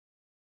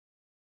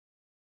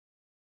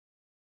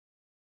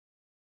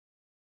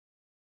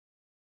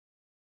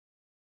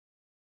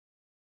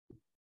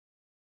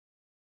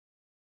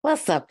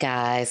What's up,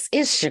 guys?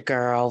 It's your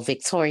girl,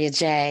 Victoria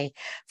J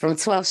from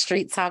 12th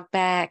Street Talk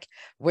Back,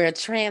 where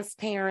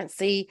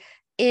transparency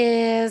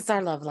is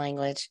our love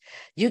language.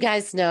 You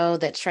guys know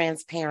that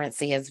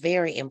transparency is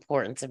very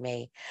important to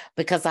me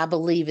because I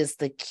believe it's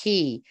the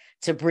key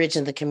to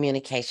bridging the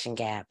communication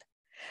gap.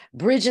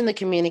 Bridging the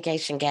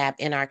communication gap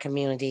in our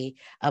community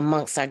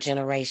amongst our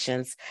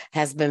generations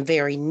has been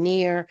very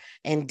near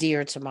and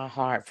dear to my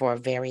heart for a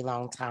very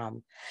long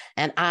time.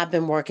 And I've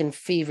been working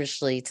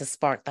feverishly to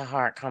spark the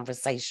heart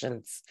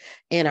conversations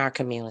in our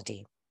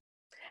community.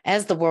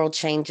 As the world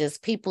changes,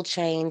 people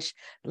change,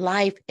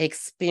 life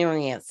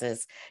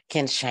experiences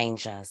can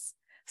change us.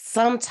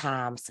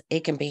 Sometimes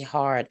it can be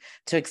hard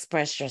to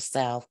express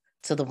yourself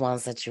to the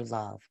ones that you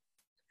love.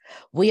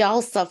 We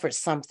all suffered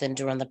something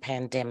during the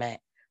pandemic,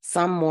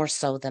 some more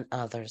so than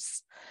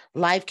others.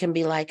 Life can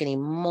be like an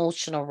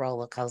emotional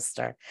roller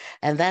coaster,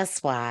 and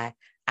that's why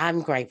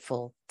I'm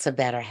grateful to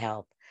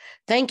BetterHelp.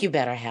 Thank you,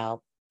 BetterHelp,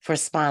 for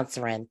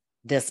sponsoring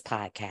this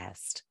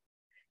podcast.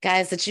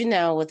 Guys, did you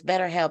know with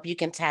BetterHelp, you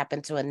can tap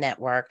into a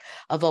network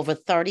of over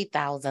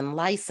 30,000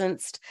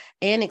 licensed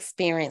and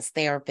experienced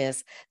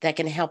therapists that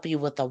can help you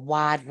with a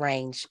wide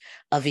range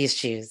of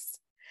issues.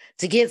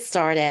 To get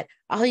started,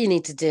 all you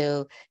need to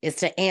do is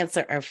to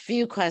answer a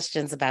few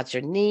questions about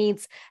your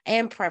needs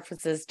and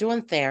preferences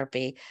during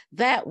therapy.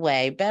 That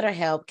way,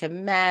 BetterHelp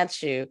can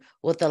match you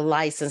with a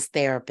licensed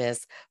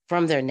therapist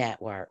from their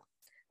network.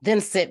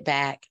 Then sit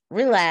back,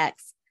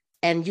 relax,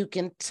 and you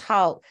can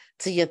talk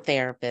to your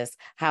therapist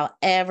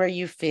however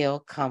you feel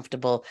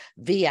comfortable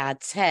via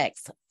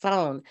text,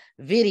 phone,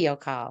 video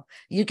call.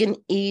 You can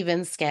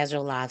even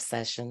schedule live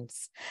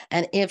sessions.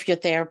 And if your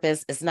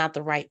therapist is not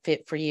the right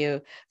fit for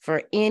you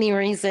for any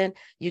reason,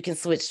 you can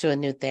switch to a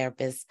new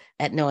therapist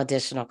at no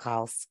additional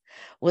cost.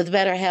 With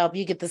BetterHelp,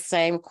 you get the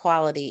same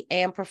quality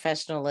and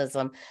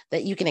professionalism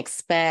that you can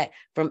expect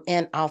from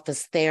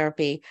in-office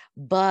therapy,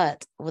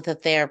 but with a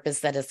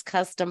therapist that is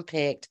custom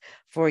picked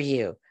for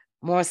you.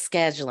 More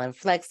scheduling,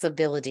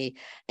 flexibility,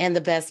 and the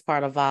best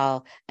part of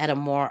all, at a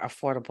more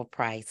affordable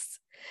price.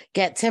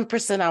 Get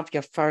 10% off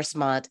your first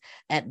month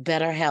at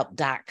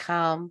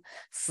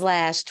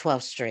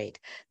betterhelp.com/12th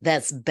Street.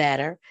 That's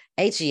better,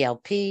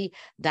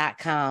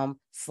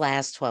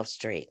 HELP.com/12th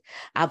Street.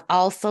 I've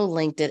also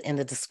linked it in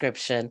the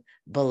description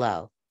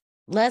below.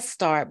 Let's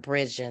start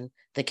bridging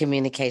the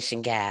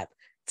communication gap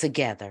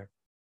together.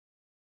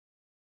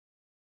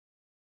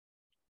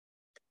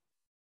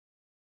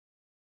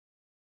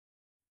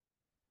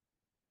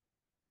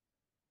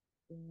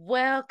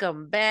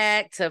 Welcome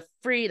back to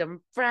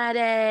Freedom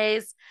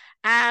Fridays.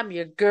 I'm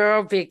your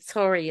girl,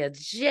 Victoria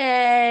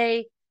J.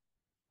 And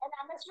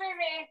I'm Miss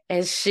Riri.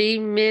 And she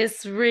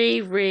Miss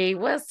Riri.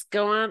 What's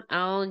going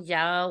on,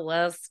 y'all?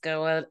 What's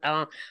going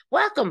on?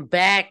 Welcome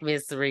back,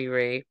 Miss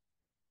Riri.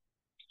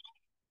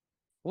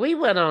 We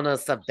went on a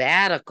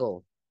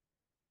sabbatical.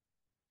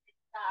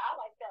 I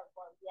like that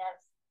one. Yes.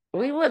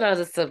 We went on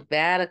a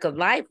sabbatical.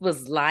 Life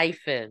was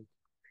lifing.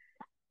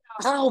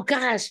 Oh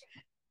gosh.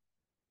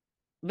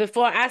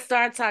 Before I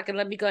start talking,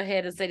 let me go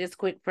ahead and say this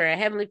quick prayer.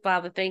 Heavenly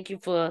Father, thank you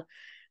for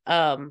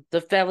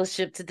the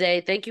fellowship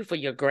today. Thank you for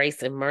your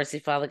grace and mercy,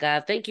 Father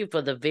God. Thank you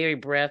for the very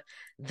breath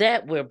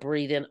that we're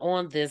breathing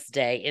on this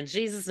day. In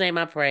Jesus' name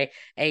I pray.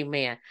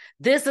 Amen.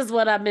 This is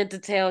what I meant to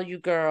tell you,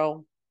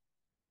 girl.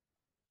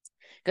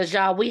 Because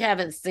y'all, we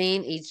haven't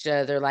seen each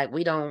other. Like,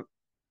 we don't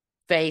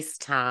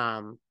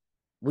FaceTime.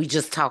 We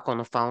just talk on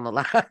the phone a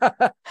lot.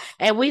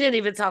 And we didn't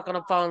even talk on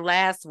the phone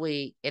last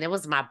week. And it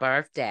was my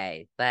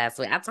birthday last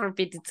week. I turned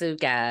 52,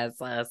 guys,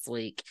 last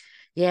week.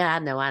 Yeah, I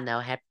know.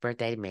 Happy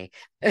birthday to me.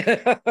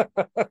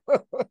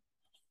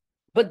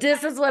 But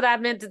this is what I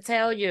meant to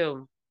tell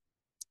you.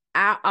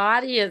 Our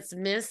audience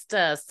missed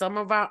us. Some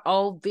of our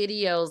old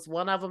videos,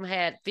 one of them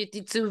had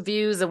 52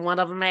 views and one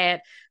of them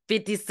had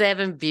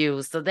 57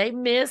 views. So they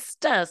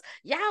missed us.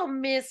 Y'all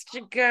missed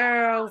you,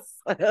 girls.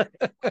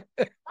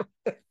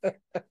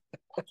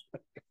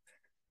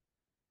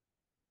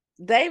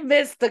 They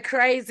missed the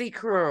crazy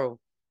crew.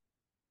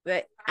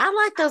 I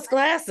like those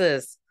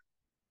glasses.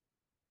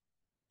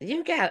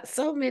 You got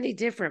so many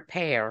different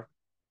pair.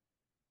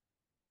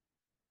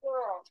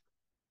 Girl.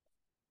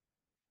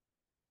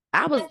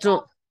 I was It's doing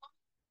all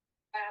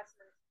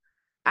glasses.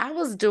 I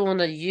was doing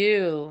a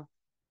U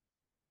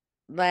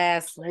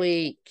last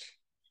week.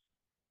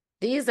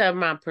 These are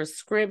my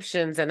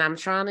prescriptions, and I'm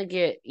trying to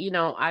get,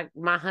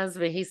 my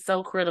husband, he's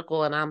so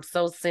critical and I'm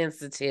so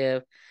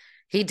sensitive.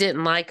 He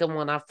didn't like them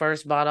when I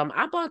first bought them.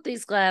 I bought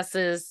these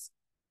glasses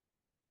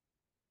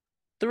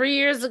 3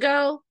 years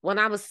ago when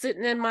I was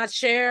sitting in my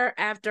chair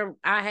after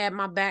I had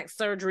my back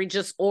surgery,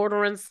 just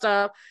ordering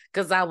stuff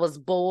because I was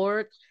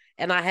bored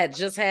and I had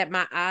just had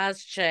my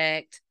eyes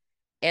checked.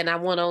 And I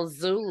went on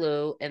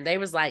Zulu and they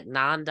was like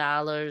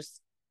 $9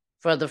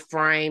 for the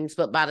frames.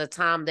 But by the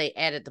time they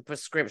added the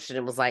prescription,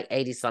 it was like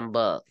 80 some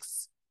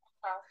bucks.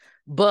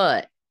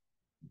 But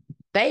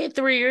they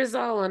 3 years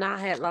old and I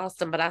had lost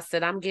them. But I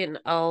said, I'm getting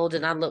old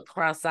and I look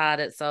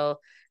cross-eyed. So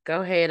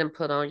go ahead and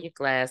put on your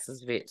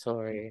glasses,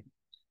 Victoria.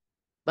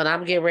 But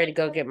I'm getting ready to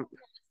go get.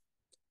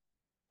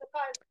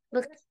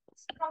 Look, This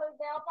colored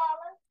nail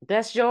polish.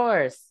 that's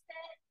yours.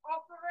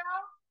 Oh, for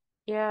real?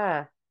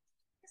 Yeah.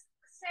 It's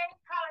the same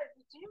color.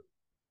 You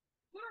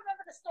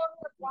remember the story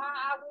of why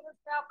I wear this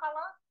nail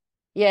color?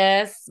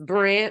 Yes,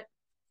 Brent.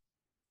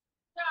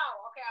 No,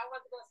 okay, I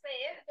wasn't gonna say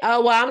it.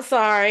 Oh, well, I'm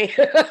sorry.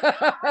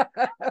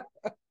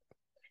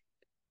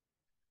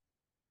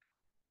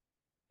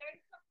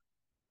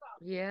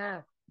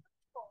 Yeah.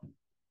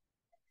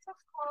 Took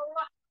a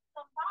lot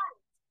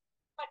somebody.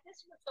 But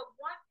this was the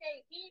one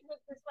day he was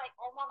just like,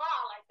 oh my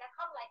god, like that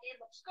color, like it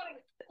looks good.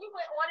 He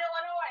went on,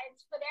 and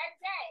for that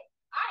day,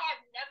 I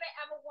have never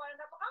ever worn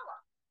another color.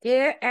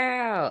 Get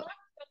out.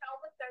 It's been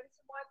over 30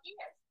 some odd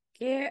years.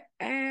 Get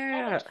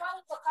And it's out.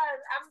 funny because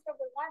I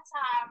remember one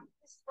time,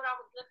 this is when I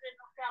was living in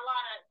North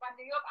Carolina, my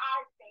New York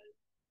Eye State,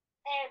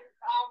 and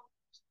I'm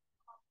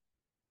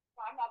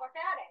not about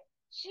that.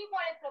 She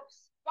wanted to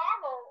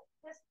borrow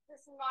this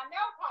is my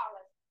nail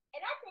polish. And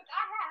I think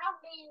I had how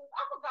many,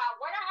 I forgot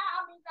what I had,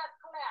 how many got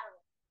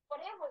collateral. But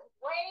it was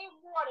way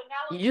more than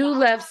that. You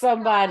left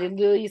somebody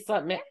leave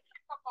something. It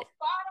was like a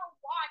bottle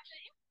watch.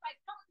 It was like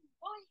something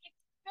really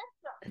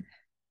expensive.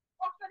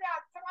 What for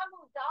that? Can I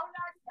lose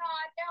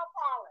 $1.99 nail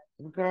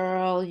polish?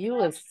 Girl, you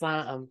was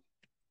something.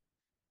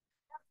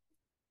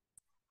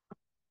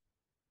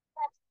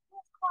 That's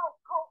called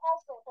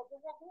co-open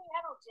because we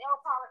had no gel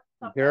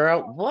polish.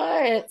 Girl,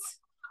 what?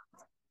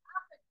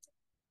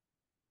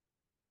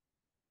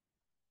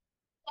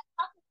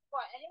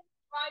 And it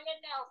dry your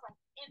nails like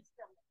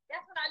instantly.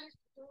 That's what I used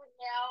to do with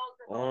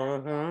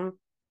nails.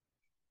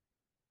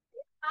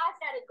 I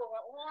had it going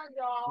on,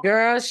 y'all.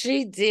 Girl,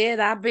 she did.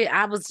 I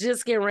was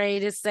just getting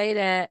ready to say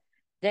that.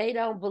 They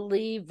don't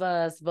believe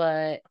us,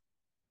 but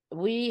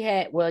you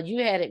had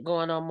it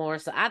going on more.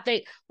 So I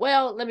think,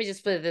 well, let me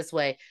just put it this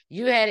way.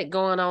 You had it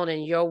going on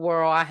in your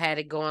world. I had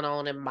it going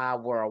on in my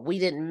world. We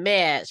didn't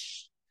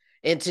mesh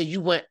until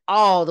you went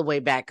all the way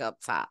back up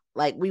top.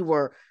 Like we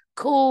were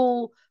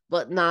cool,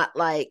 but not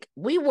like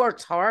we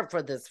worked hard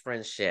for this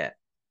friendship.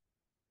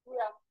 Yeah.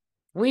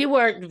 We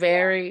worked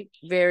very,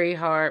 very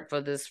hard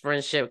for this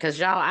friendship because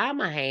y'all, I'm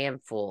a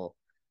handful.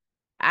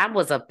 I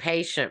was a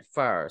patient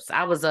first.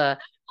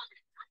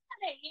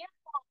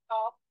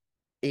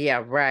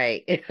 Yeah,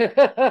 right.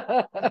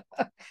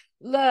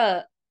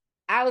 Look,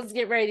 I was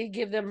getting ready to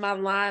give them my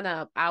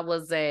lineup. I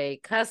was a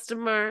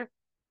customer,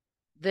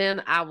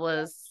 then I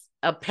was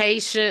a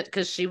patient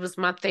because she was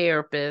my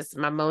therapist,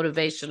 my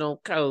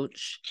motivational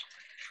coach.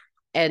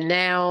 And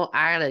now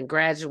I done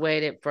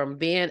graduated from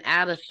being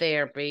out of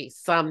therapy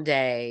some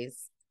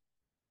days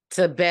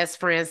to best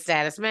friend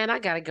status. Man, I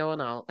got it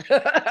going on.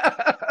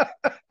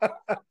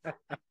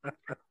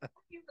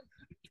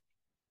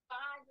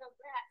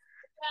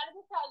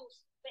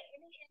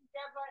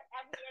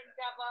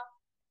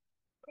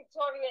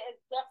 Victoria is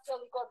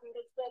definitely going to be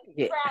this big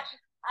Yeah. crash.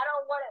 I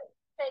don't want to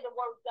say the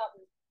word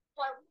W,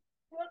 but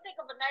we'll think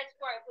of a nice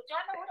word. But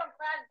y'all know who them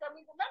crash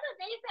dummies? Remember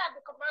they used to have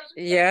the commercials?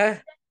 Yeah.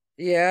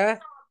 Yeah.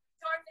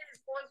 Victoria is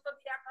going to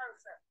be that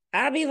person.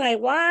 I'd be like,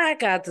 why I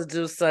got to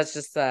do such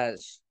and such?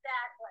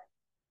 Exactly.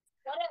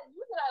 You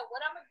be like,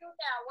 what I'm going to do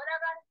now? What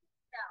I got to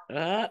do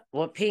now?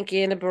 What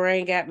Pinky and the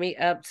Brain got me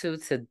up to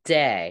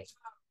today.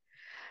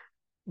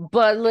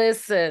 But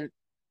listen,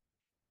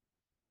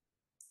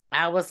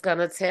 I was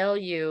gonna tell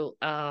you,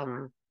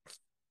 I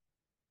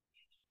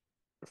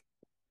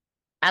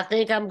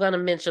think I'm gonna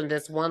mention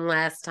this one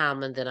last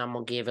time and then I'm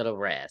gonna give it a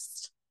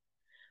rest.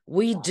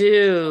 I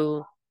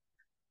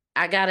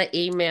got an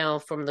email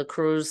from the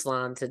cruise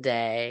line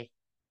today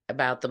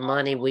about the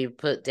money we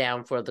put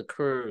down for the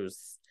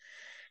cruise.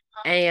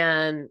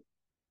 And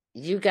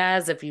you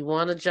guys, if you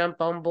want to jump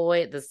on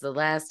board, this is the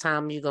last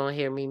time you're gonna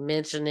hear me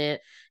mention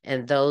it.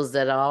 And those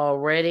that are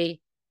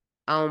already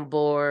on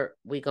board,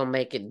 we gonna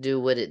make it do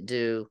what it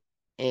do.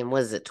 And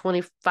was it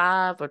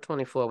 25 or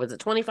 24? Was it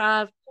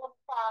 25?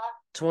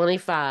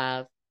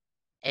 25.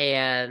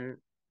 And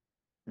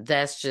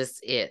that's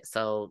just it.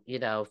 So,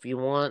 if you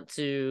want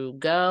to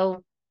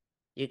go,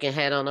 you can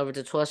head on over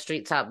to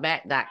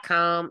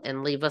 12thstreettalkback.com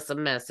and leave us a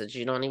message.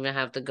 You don't even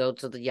have to go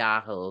to the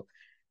Yahoo.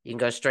 You can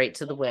go straight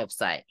to the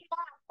website.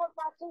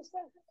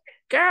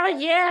 Girl,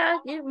 yeah,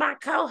 you're my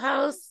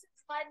co-host.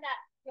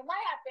 You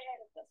might have to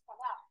edit this one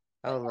out.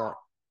 Oh, look.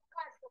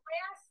 Because the way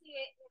I see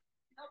it,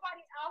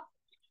 nobody else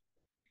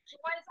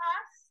joins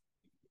us.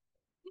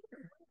 We're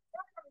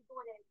definitely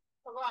doing it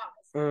for us.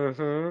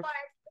 Mm-hmm. But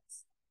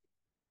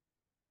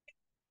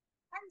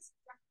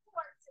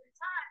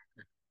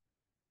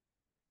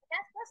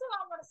that's what I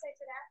want to say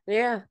to that.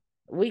 Yeah,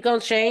 we gonna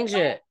change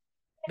it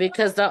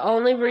because the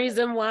only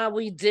reason why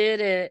we did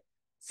it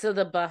to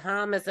the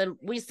Bahamas, and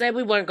we said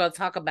we weren't gonna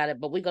talk about it,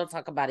 but we're gonna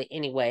talk about it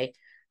anyway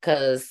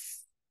because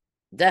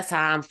that's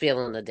how I'm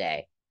feeling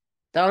today.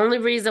 The only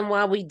reason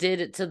why we did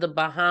it to the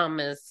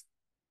Bahamas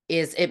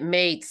is it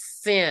made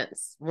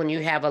sense when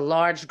you have a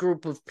large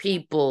group of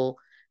people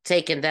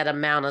taking that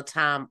amount of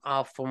time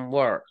off from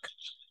work.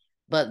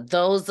 But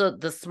those are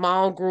the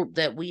small group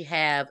that we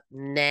have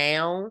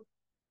now.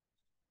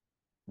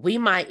 We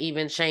might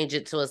even change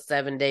it to a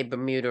 7-day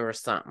Bermuda or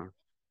something.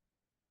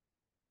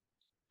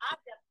 I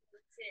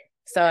definitely said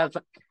So if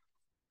I'm going.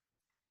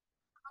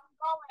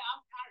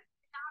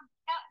 I'm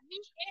counting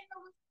me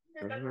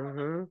and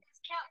mm-hmm.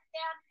 it's counting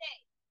down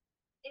days.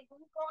 If we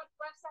go on the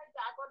website,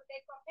 I go to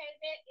make my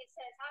payment. It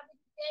says how many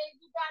days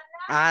you got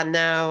left. I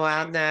know.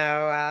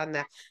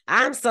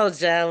 I'm so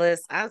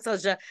jealous.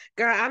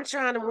 Girl, I'm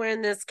trying to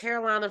win this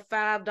Carolina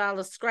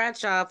 $5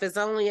 scratch off. It's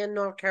only in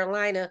North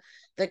Carolina.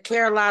 The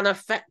Carolina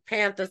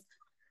Panthers.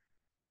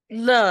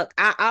 Look,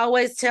 I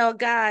always tell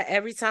God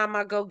every time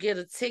I go get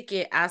a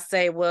ticket, I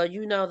say, well,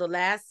 the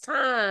last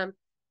time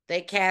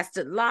they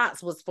casted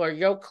lots was for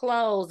your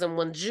clothes and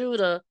when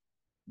Judah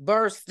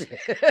burst.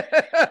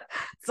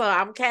 So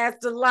I'm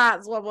casting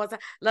lots one more time.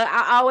 Look,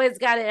 I always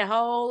got a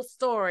whole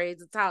story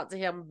to talk to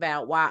him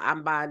about why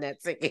I'm buying that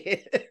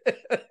ticket.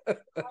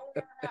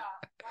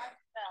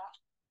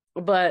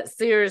 But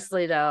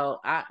seriously though,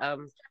 I have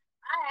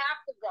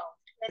to go.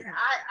 And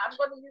I'm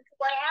gonna use the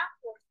way I have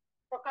to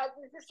because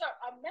it's just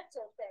a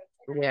mental thing.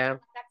 Yeah.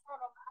 I told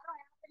him I don't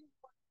have any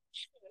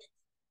kids.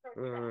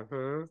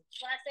 Mm-hmm.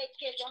 When I say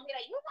kids, don't be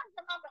like, you want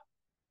the number.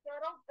 No,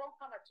 don't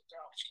come at the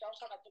girl. Don't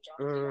come at the girl.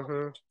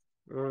 Mm-hmm.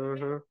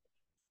 Mm-hmm.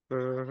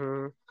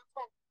 Mm-hmm.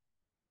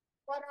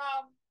 But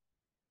I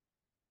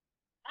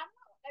don't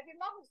know. Every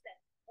Mother's Day,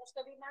 that's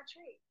gonna be my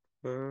treat.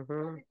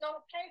 Mm-hmm. It's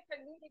okay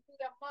for me to be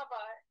a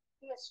mother,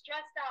 be a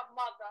stressed out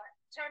mother,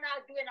 turn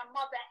out being a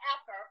mother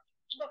effer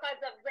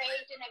because of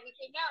rage and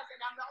everything else,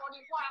 and I'm the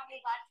only one who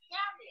got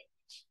scouted.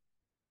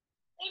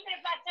 Even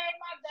if I take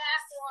my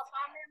back or if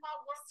I'm in my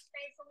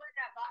workspace or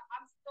whatever,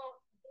 I'm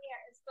still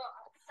there. It's still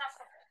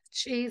accessible.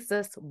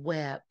 Jesus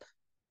wept.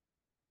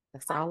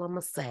 That's all I'm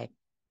gonna say.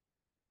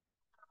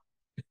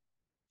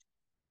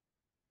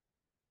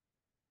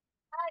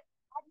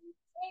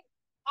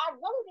 I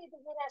really need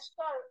to get that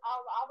shirt.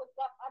 I was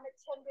left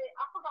unattended.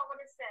 I forgot what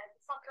it said.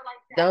 Something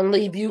like that. Don't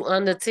leave you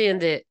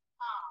unattended.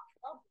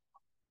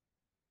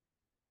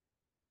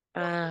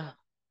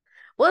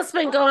 What's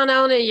been going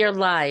on in your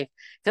life?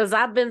 Because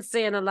I've been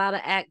seeing a lot of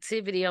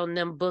activity on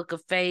them Book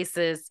of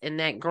Faces and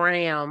that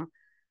Graham.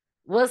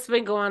 What's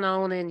been going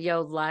on in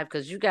your life?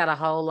 Because you got a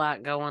whole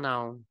lot going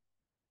on.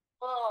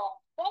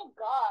 Oh, thank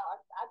God.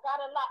 I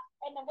got a lot.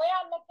 And the way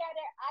I look at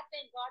it, I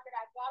thank God that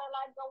I got a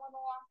lot going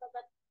on because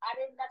I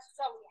didn't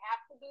necessarily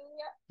have to be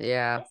here.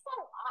 Yeah. It's a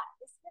lot.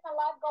 It's been a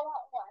lot going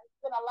on. It's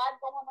been a lot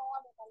going on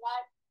and a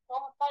lot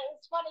going on.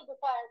 It's funny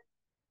because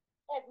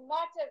as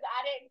much as I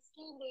didn't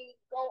see me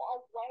go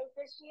away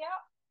this year,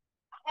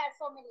 I had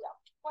so many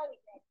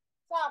appointments,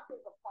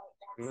 doctor's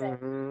appointments.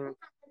 Mm-hmm.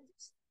 And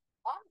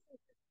honestly,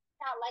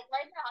 now, like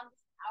right now, I'm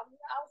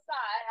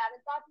outside. I had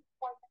a doctor's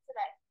appointment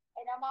today,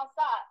 and I'm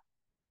outside.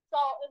 So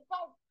it's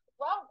like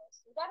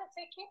wellness. You got to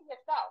take care of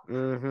yourself.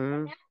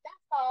 Mm-hmm. And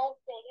that's the whole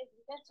thing. It's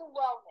mental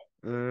wellness.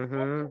 Mm-hmm.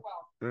 Mental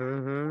wellness.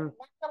 Mm-hmm.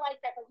 Nothing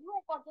like that, because you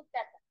ain't going to get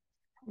that.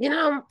 You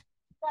know,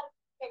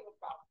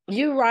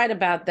 you're right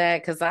about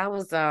that because I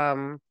was I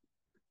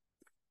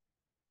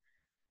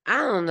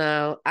don't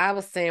know. I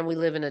was saying we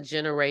live in a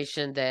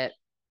generation that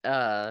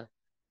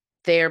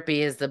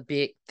therapy is a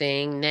big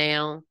thing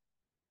now.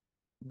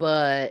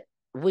 But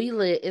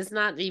it's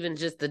not even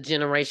just the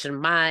generation.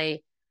 My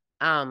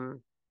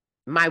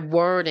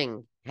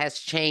wording has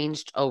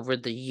changed over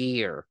this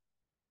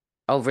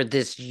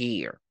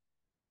year.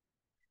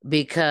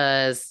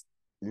 Because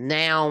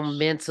now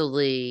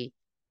mentally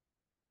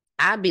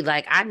I'd be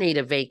like, I need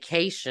a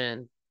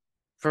vacation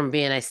from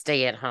being a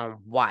stay-at-home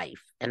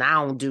wife and I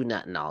don't do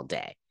nothing all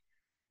day.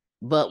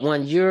 But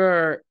when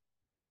you're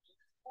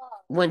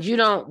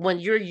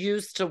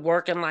used to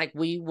working like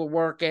we were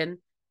working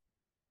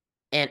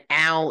and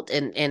out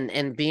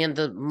and being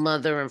the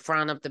mother in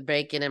front of the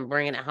bacon and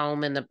bringing it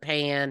home in the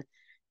pan,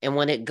 and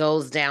when it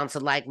goes down to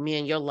like me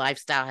and your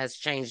lifestyle has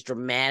changed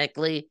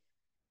dramatically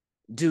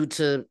due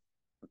to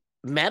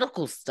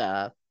medical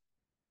stuff,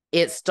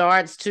 it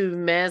starts to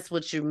mess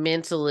with you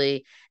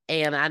mentally.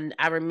 And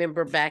I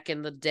remember back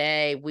in the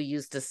day, we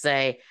used to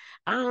say,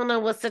 I don't know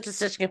what such and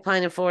such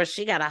complaining for.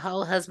 She got a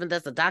whole husband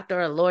that's a doctor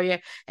or a lawyer,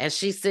 and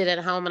she sit at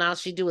home and all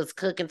she do is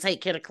cook and take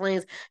care of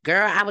cleans.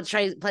 Girl, I would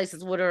trade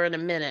places with her in a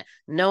minute.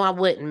 No, I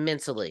wouldn't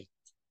mentally.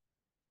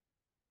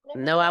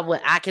 No, I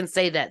would. I can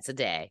say that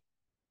today.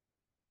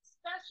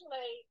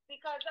 Especially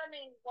because, I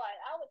mean,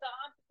 I was an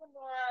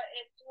entrepreneur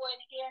and doing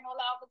here and all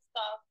that other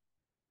stuff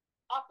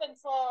up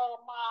until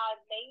my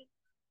late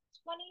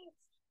 20s.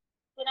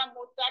 Then I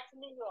moved back to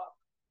New York.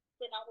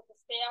 Then I was a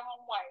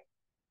stay-at-home wife.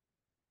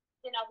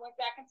 Then I went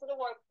back into the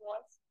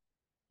workforce.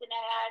 Then I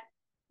had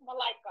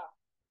Malika.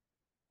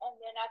 And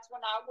then that's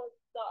when I was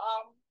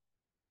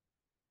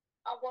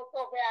I worked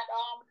over at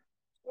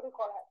what do you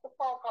call that? The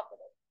phone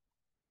company.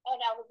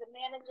 And I was a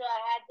manager.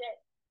 I had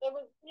that. It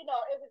was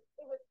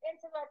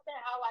interesting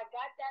how I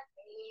got that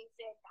raise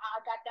and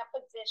how I got that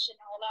position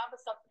and all that other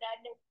stuff.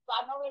 That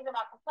by no reason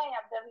I complain.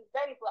 I'm very,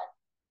 very blessed.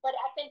 But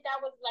I think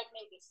that was like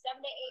maybe 7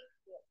 to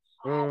 8 years.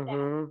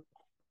 Mm-hmm.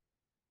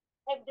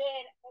 And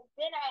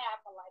then I had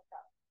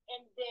Malika.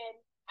 And then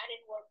I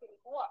didn't work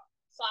anymore.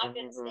 So I've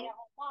been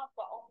stay-at-home mom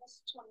for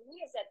almost 20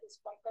 years at this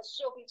point, because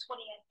she'll be 20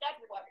 in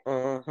February.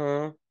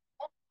 Mm-hmm.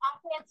 I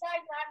can't tell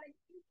you how many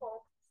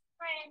people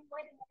friend,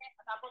 wait a minute,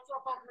 I got you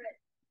up over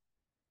it.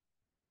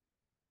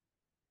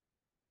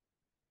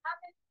 How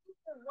many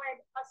people would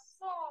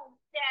assume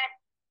that,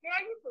 girl,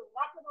 you do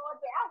nothing all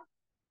day?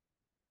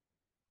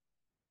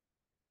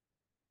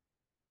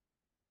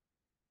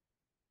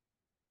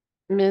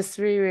 Miss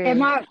Am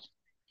Riri, I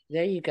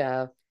there you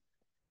go.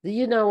 Do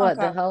you know what?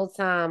 The okay? whole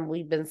time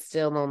we've been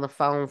still on the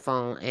phone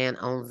and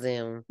on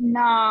Zoom.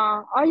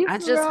 Nah, are you I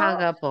for just hung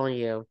real? up on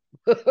you.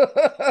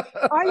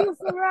 Are you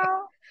for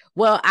real?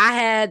 Well, I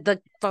had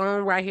the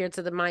phone right here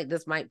to the mic.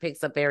 This mic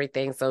picks up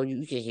everything, so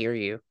you can hear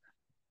you.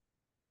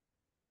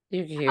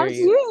 You can I hear was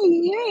you. you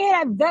ain't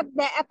hear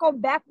that echo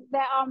back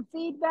that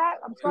feedback.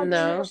 I'm supposed to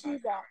hear the No,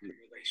 feedback.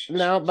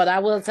 no, but I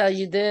will tell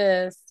you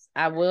this.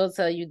 I will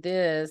tell you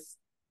this.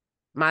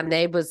 My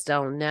neighbors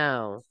don't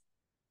know,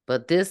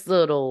 but this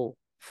little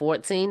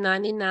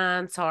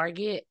 14.99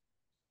 Target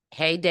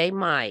Heyday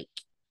mic.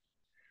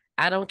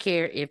 I don't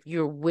care if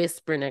you're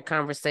whispering a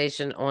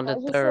conversation on the Are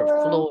you third for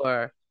real?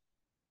 floor.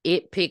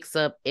 It picks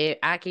up.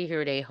 I can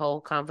hear their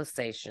whole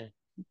conversation.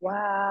 The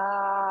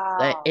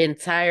Wow.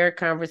 entire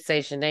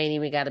conversation. They ain't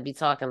even got to be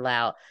talking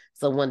loud.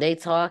 So when they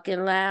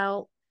talking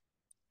loud,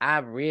 I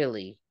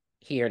really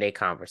hear their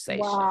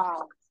conversation.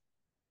 Wow.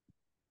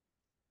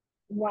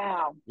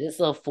 Wow. This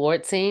little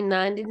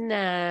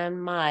 14.99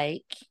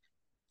 mic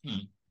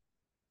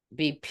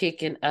be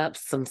picking up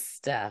some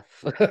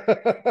stuff.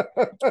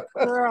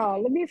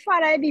 Girl, let me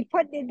find out. Be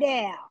putting it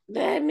down.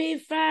 Let me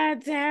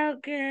find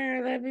out,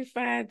 girl. Let me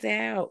find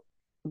out.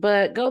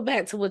 But go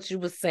back to what you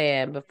were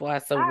saying before I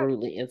so I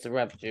rudely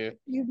interrupt you.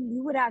 you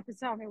would have to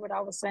tell me what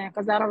I was saying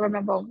because I don't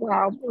remember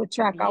what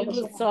track I You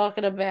was was on.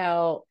 talking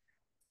about,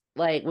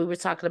 like, we were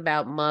talking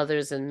about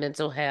mothers and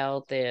mental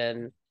health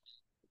and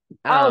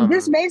Oh,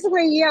 this um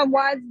basically, yeah,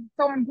 why it's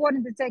so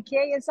important to take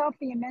care of yourself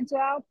and your mental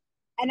health.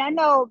 And I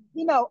know,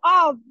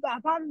 oh, I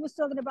probably was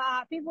talking about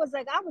how people was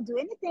like, I would do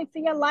anything for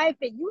your life,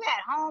 and you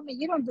at home and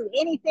you don't do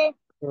anything.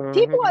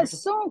 People mhm,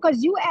 assume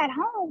because you at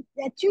home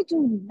that you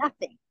do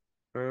nothing.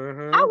 I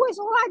mhm, wish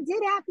all I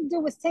did have to do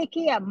was take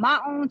care of my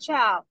own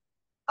child.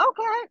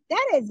 Okay,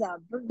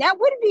 that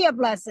would be a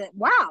blessing.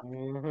 Wow,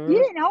 you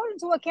mhm. didn't hold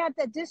into account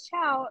that this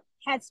child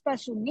had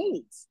special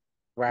needs.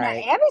 Now,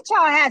 Right. every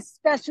child has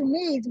special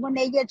needs when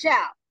they get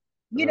child.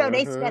 They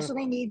Mhm,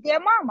 specially need their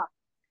mama.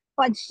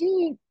 But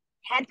she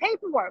had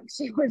paperwork.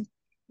 She was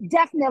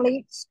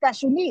definitely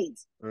special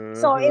needs.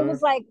 So it was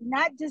mhm, like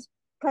not just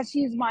because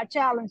she's my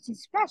child and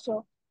she's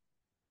special,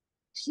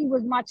 she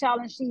was my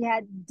child and she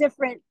had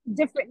different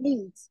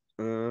needs.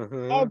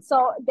 mhm. And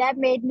so that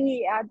made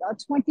me a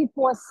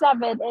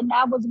 24/7. And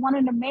that was one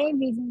of the main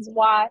reasons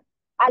why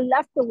I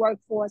left the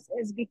workforce,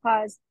 is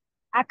because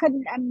I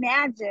couldn't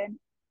imagine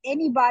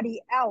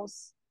anybody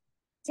else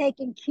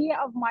taking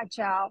care of my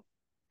child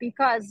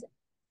because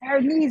her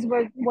needs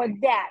were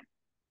that.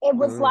 It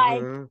was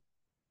like Mhm,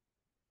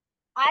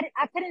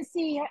 I couldn't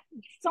see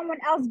someone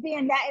else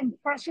being that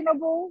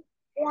impressionable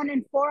on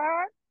and for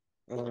her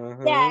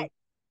that mhm,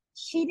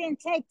 she didn't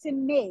take to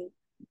me,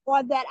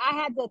 or that I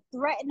had to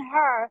threaten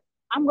her.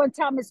 I'm going to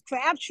tell Miss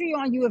Crabtree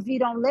on you if you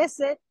don't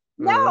listen.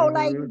 No,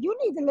 like mhm, you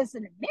need to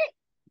listen to me.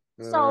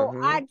 So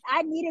mhm.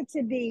 I needed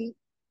to be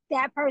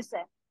that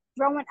person.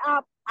 Growing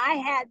up, I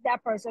had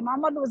that person. My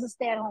mother was a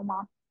stay-at-home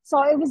mom.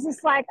 So it was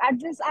just like I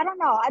don't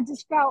know. I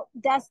just felt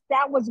that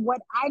was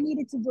what I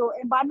needed to do.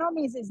 And by no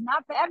means it's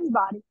not for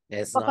everybody,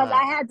 It's because not.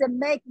 I had to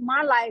make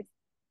my life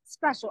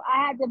special.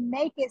 I had to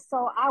make it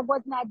so I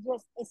was not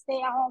just a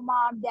stay-at-home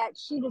mom, that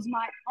she was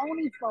my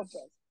only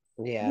focus.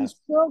 We Yes.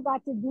 still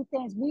got to do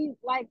things. We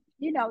like,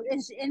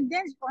 and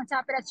then on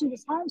top of that, she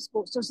was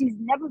homeschooled. So she's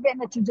never been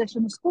in a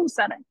traditional school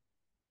setting.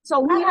 So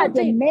I we had don't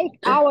to think. make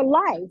our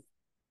life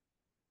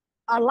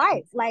a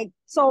life. Like,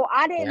 so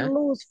I didn't Yeah.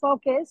 lose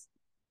focus.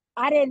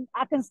 I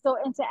can still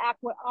interact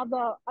with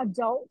other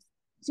adults.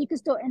 She could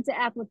still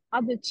interact with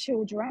other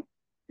children.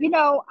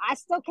 I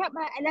still kept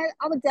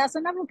that's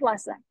another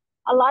blessing.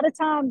 A lot of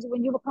times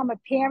when you become a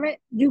parent,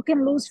 you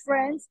can lose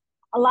friends.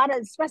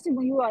 Especially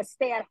when you are a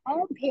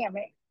stay-at-home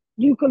parent,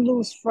 you can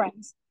lose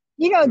friends.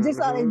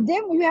 Mhm.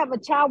 Then when you have a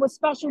child with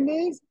special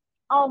needs,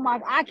 oh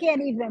my, I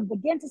can't even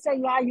begin to tell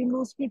you how you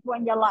lose people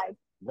in your life.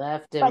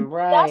 Left But and that's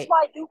right.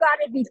 why you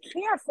got to be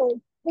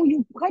careful who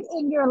you put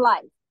in your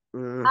life.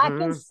 I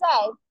can Mhm.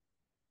 say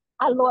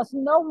I lost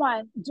no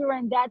one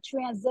during that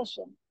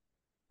transition.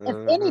 If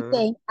Mhm.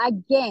 anything, I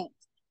gained.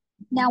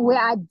 Now, where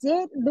I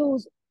did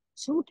lose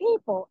two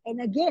people,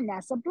 and again,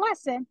 that's a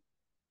blessing.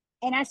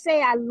 And I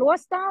say I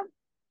lost them,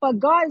 but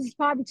God is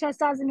probably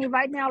chastising me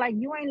right now. Like,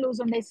 you ain't lose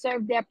them. They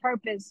served their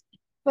purpose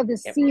for the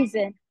Yep.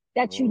 season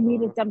that you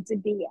needed Mhm. them to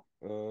be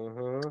in.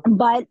 Mhm.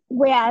 But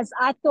whereas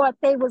I thought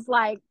they was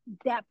like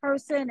that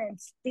person and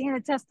stand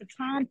the test of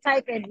time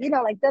type, and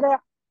like that,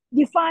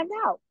 you find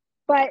out.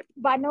 But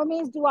by no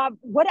means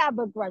would I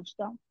begrudge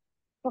them,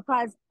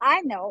 because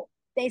I know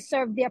they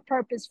served their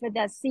purpose for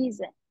that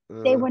season.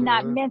 They were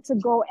not Mhm. meant to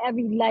go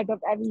every leg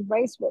of every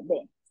race with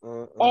me.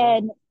 Mhm.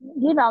 And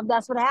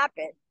that's what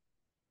happened.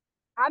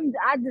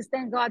 I just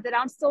thank God that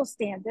I'm still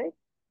standing.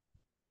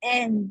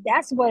 And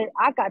that's what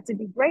I got to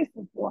be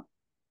grateful for.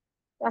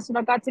 That's what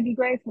I got to be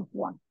grateful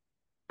for.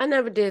 I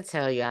never did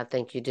tell you. I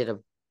think you did a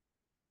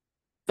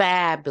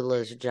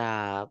fabulous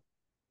job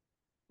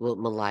with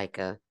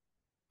Malika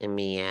and Thank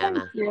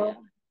Miana you.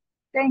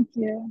 Thank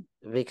you.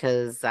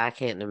 because I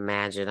can't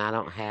imagine. I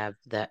don't have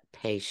that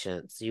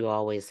patience. You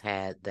always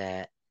had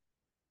that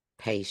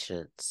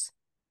patience.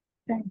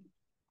 Thank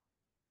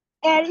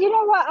you. And you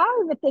know what? I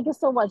don't even think it's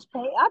so much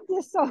pain. I'm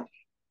just so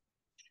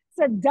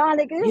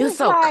sardonic. You It's just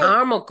so like,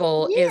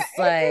 comical. yeah, It's it's just,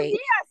 like,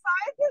 yeah. So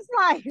it's just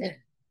like,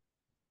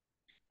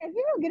 if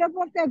you don't get up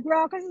off that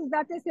ground, because it's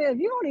not this, if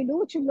you only knew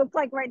what you look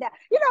like right now,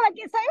 like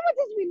it's, it would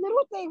just be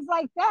little things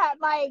like that.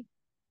 Like,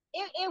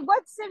 it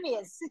was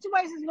serious.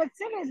 Situations were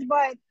serious,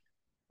 but it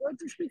would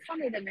just be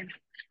funny to me.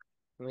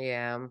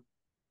 yeah.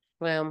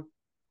 Well,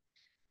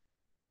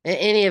 in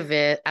any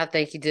event, I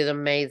think you did an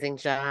amazing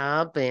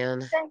job.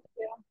 And Thank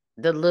you.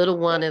 the little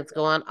one Thank is you.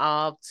 going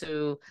off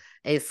to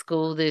a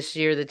school this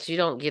year that you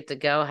don't get to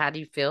go. How do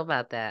you feel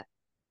about that?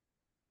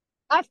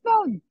 I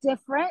felt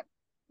different,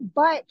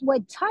 but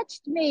what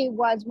touched me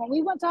was when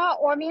we went to our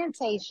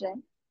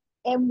orientation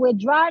and we're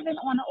driving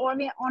on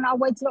our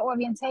way to the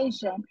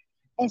orientation,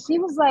 and she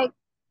was like,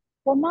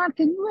 "Well, Mom,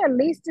 can you at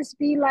least just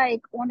be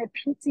like on the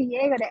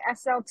PTA or the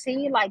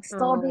SLT, like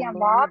still be Oh,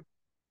 involved?"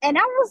 And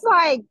I was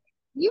like,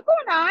 "You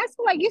going to high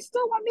school? Like you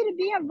still want me to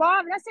be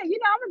involved?" And I said,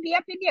 "I'm gonna be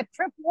up in there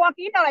trip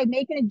walking, like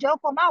making a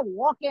joke on my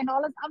walking and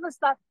all this other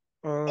stuff."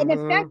 And the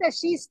fact mm-hmm. that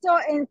she's still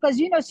in, because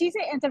she's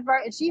an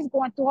introvert and she's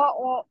going through her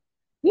all,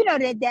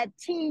 that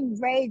teen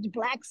rage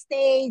black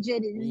stage,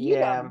 and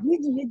Yeah,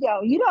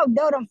 you don't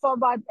know them for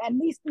about at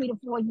least 3 to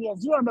 4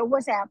 years. You don't know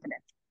what's happening,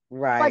 but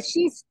right.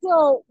 she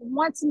still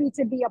wants me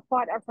to be a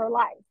part of her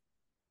life.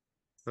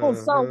 And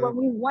so Mm-hmm. when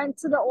we went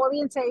to the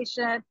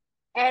orientation,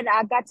 and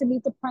I got to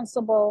meet the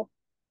principal,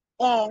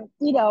 and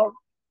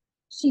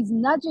she's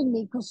nudging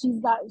me because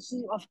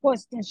she of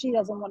course then she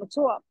doesn't want to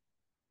talk,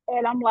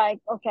 and I'm like,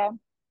 okay.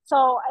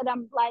 So, and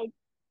I'm like,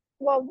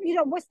 well,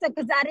 what's the,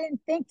 because I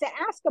didn't think to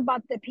ask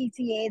about the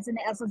PTAs and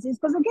the SLCs,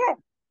 because again,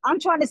 I'm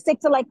trying to stick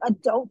to like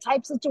adult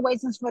type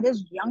situations for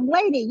this young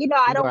lady.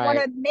 I don't want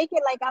Right. to make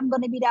it like I'm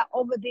going to be that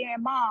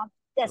overbearing mom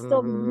that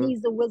still Mm-hmm.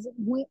 needs to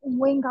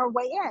wing her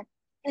way in.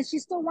 And she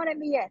still wanted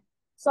me in.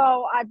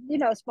 So I,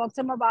 spoke to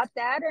them about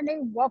that, and they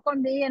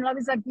welcomed me, and I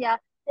was like, yeah.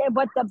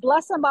 But the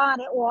blessing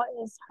behind it all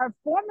is her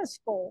former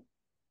school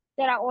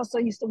that I also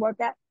used to work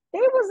at. They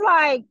was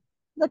like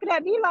looking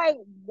at me like,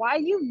 why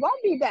you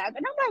won't be back?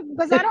 And I'm like,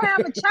 because I don't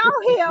have a child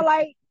here.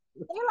 Like,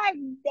 they're like,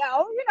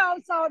 no,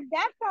 so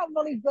that felt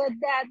really good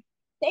that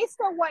they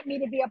still want me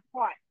to be a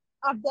part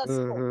of the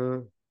school.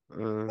 Mm-hmm.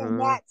 And Mm-hmm.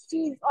 that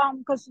she's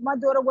because my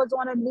daughter was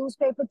on a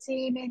newspaper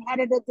team and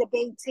headed a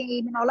debate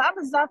team and all that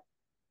other stuff,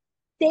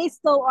 they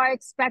still are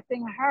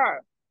expecting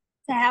her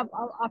to have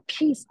a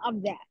piece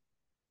of that.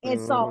 And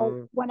so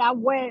Mm-hmm. when I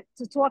went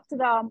to talk to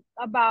them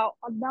about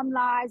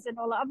alumni and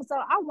all the other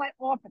stuff, I went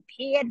all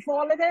prepared for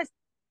all of this.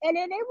 And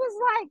then it was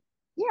like,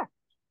 yeah,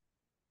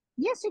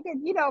 yes, you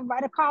can,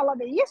 write a column.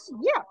 And yes,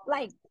 yeah,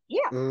 like, yeah.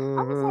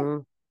 I was like, Mm-hmm.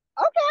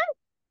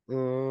 okay.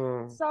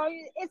 Mm-hmm. So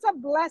it's a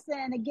blessing.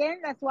 And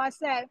again, that's why I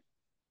said,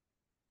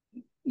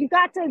 you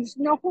got to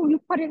know who you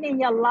put in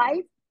your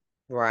life.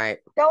 Right.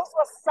 Those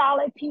were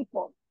solid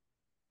people.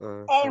 And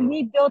Mm-hmm.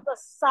 we built a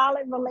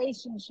solid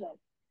relationship.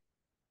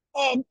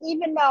 And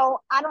even though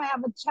I don't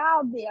have a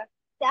child there,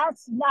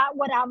 that's not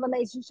what our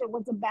relationship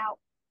was about.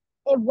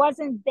 They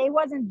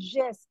wasn't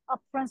just a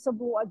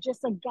principal or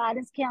just a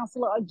guidance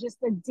counselor or just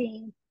a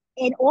dean.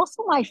 And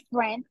also my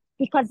friend,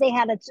 because I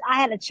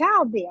had a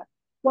child there.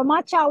 Well,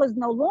 my child is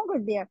no longer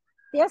there.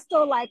 They're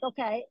still like,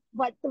 okay,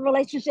 but the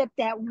relationship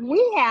that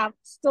we have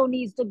still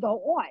needs to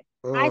go on.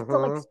 I still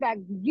Mm-hmm.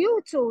 expect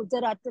you to da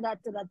da da da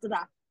da da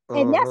da.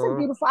 And that's a Mm-hmm.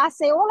 beautiful. I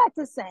say all that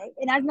to say,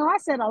 and I know I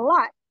said a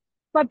lot,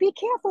 but be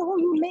careful who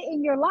you let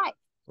in your life.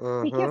 Be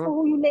Mm-hmm. careful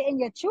who you let in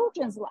your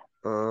children's life,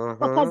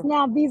 because Mm-hmm.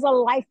 now these are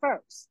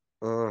lifers.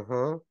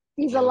 Mm-hmm.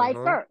 These are Mm-hmm.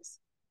 lifers.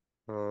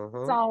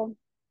 Mm-hmm. So,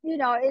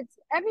 it's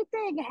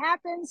everything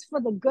happens for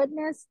the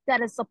goodness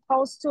that it's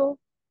supposed to.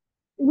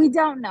 We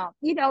don't know.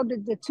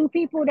 The two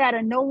people that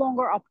are no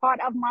longer a part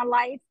of my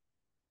life,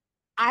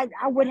 I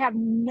would have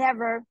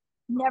never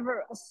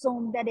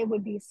assumed that it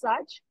would be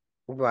such.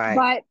 Right.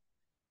 But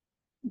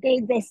they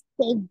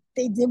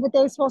did what they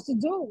were supposed to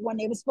do when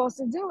they were supposed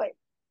to do it.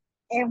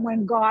 And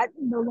when God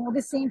no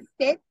longer seemed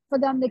fit for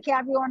them to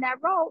carry on that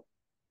road,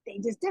 they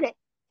just did it.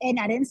 And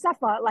I didn't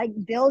suffer like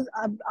bills,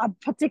 a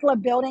particular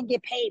bill didn't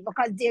get paid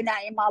because they're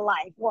not in my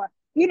life, or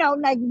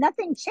like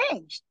nothing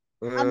changed,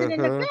 other than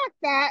the Mm-hmm. fact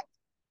that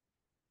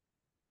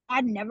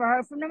I never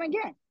heard from them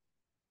again.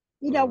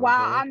 While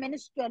Mm-hmm. I'm in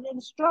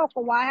a stroke,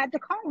 or while I had the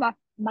coma,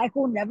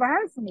 Michael never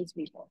heard from these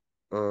people.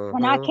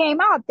 When I Mm-hmm. came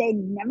out, they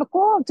never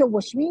called to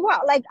wish me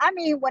well. Like, I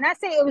mean, when I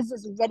say it was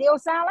just radio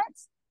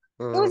silence,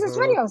 it was just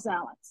Mm-hmm. radio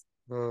silence.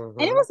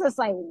 And it Mm-hmm. was just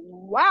like,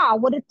 wow, I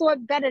would have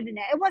thought better than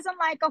that. It wasn't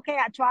like, okay,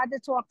 I tried to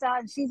talk to her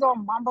and she's all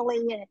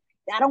mumbly and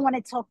I don't want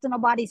to talk to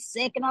nobody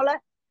sick and all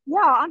that. Yeah,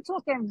 I'm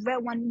talking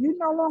when you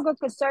no longer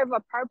could serve a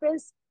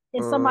purpose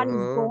and somebody's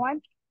Mm-hmm.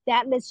 gone.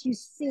 that lets you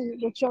see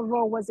what your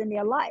role was in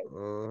their life.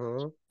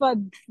 Mm-hmm. For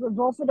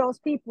both of those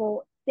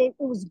people, it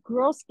was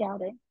Girl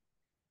Scouting,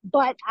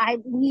 but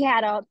we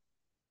had a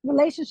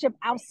relationship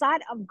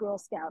outside of Girl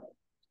Scouting.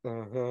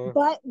 Mm-hmm.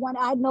 But when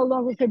I no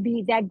longer could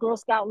be that Girl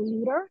Scout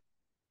leader,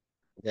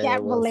 Then it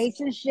that was,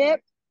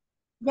 relationship,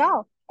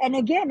 no. And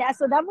again,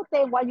 that's another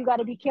thing why you got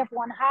to be careful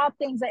on how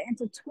things are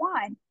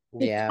intertwined,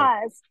 yeah.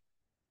 because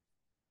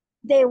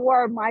they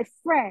were my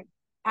friend.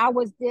 I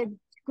was the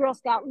Girl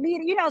Scout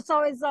leader,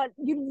 so it's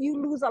you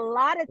lose a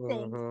lot of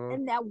things Mm-hmm.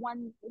 in that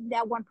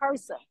one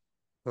person.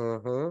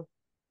 Mm-hmm.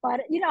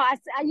 But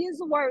I use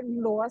the word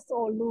loss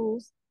or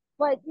lose,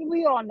 but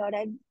we all know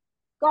that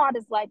God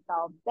is like,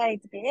 no, that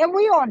ain't the case. And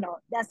we all know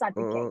that's not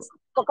the Mm-hmm. case.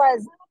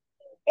 Because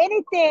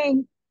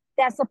anything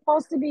that's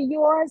supposed to be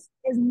yours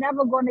is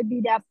never going to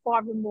be that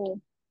far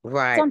removed.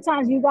 Right.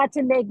 Sometimes you got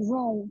to make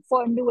room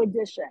for a new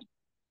addition,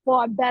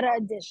 for a better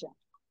addition.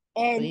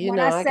 Well, And when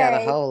I I got a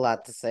say whole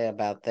lot to say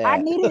about I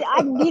that. needed,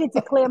 I needed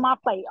to clear my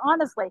plate,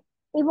 honestly.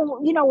 Even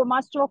with my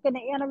stroke and the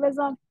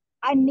aneurysm,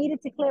 I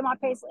needed to clear my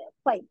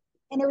plate.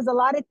 And it was a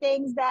lot of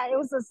things that it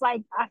was just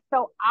like I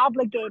felt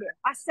obligated.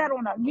 I sat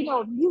on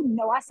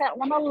I sat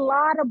on a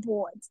lot of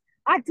boards.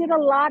 I did a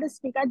lot of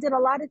speak. I did a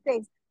lot of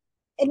things.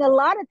 And a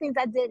lot of things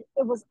I did,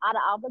 it was out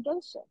of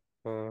obligation.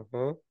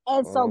 Mm-hmm.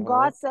 And so Mm-hmm.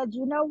 God said,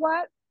 you know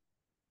what?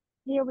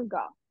 Here we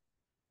go.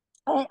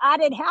 And I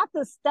didn't have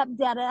to step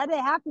down. I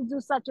didn't have to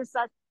do such and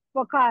such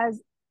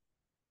because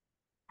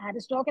I had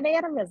a stroke and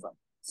aneurysm.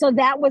 So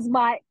that was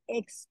my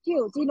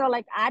excuse.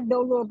 Like I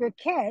no longer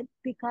can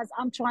because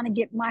I'm trying to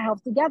get my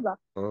health together.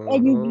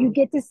 And you Mm-hmm.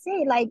 get to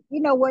see, like,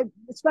 what,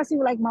 especially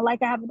like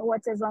Malika having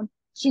autism,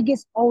 she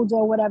gets older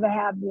or whatever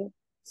have you.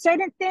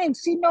 Certain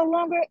things she no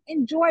longer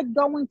enjoyed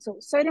going to,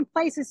 certain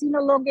places she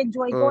no longer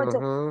enjoyed going to.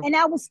 Mm-hmm. And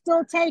I was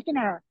still taking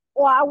her.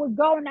 Or I would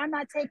go and I'm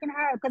not taking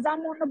her because I'm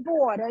on the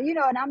board, or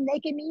and I'm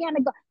making Miana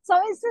go. So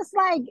it's just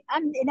like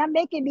I'm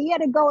making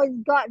Miana go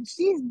and go.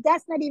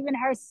 That's not even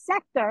her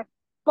sector,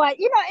 but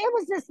it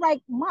was just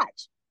like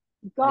much.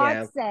 God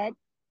Yeah. said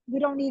we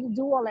don't need to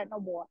do all that no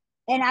more,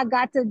 and I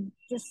got to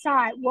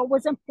decide what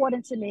was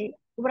important to me,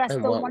 what I And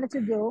still what? wanted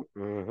to do.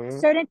 Mm-hmm.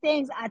 Certain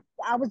things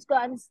I was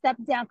going to step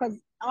down because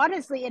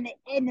honestly,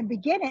 in the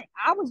beginning,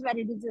 I was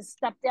ready to just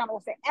step down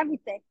off of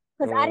everything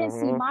because I didn't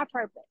see Mm-hmm. my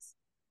purpose.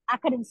 I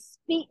couldn't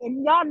speak,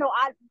 and y'all know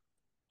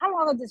how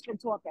long have this been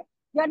talking?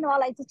 Y'all know I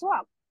like to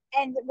talk.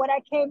 And when I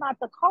came out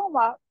the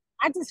coma,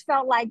 I just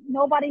felt like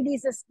nobody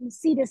needs to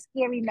see this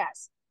scary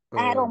mess.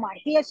 I had all my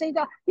hair shaved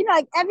off.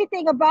 Like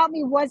everything about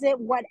me wasn't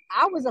what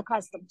I was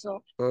accustomed to.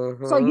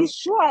 So you Mm-hmm.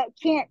 sure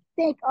can't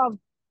think of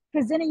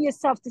presenting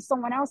yourself to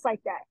someone else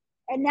like that.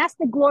 And that's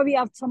the glory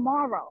of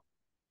tomorrow.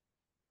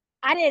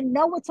 I didn't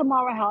know what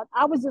tomorrow held.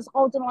 I was just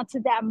holding on to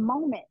that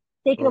moment,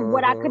 thinking of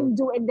what I Mm-hmm. couldn't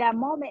do in that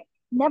moment.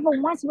 Never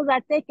once was I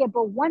thinking,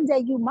 but one day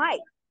you might.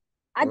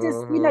 I just,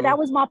 Mm-hmm. that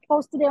was my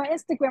post today on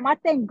Instagram. I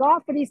thank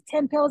God for these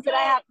 10 pills that I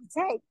have to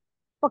take.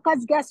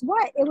 Because guess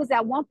what? It was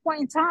at one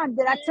point in time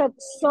that I took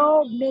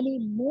so many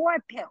more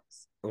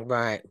pills.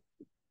 Right.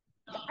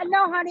 I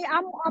know, honey,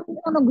 I'm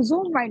on a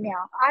Zoom right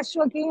now. I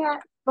sure can,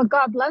 but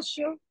God bless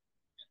you.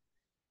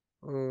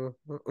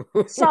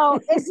 Mm-hmm. So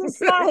it's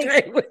just like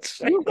Okay, which-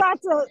 you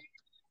got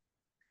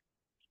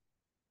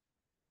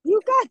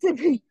to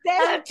be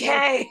thankful.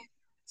 okay.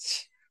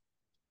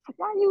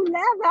 Why you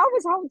laughing? I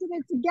was holding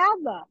it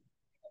together.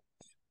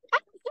 I'm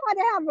trying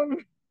to have a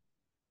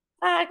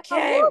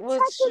Okay, real with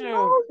touching you.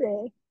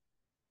 moment.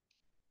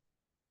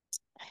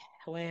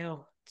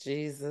 Well,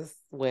 Jesus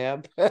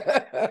Webb.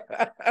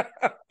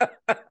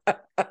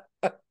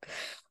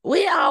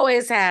 We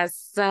always have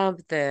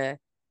something.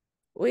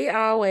 We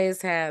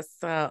always have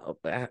some. Oh,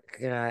 God.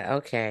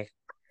 Okay.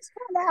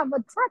 Trying to have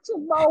a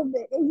touching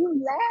moment, and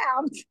you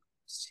laughed.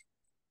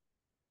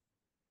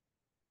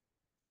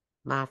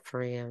 My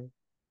friend.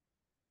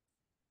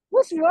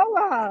 What's wrong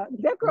with her?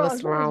 That girl, What's what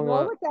is wrong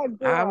wrong with with that I'm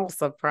girl? Why y'all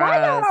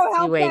surprised don't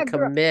help you ain't that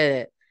girl?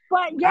 committed. But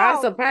I'm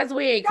yo, surprised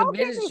we ain't don't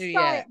get committed me you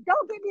started. yet.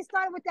 Don't get me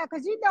started with that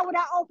because when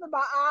I opened my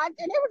eyes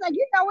and it was like,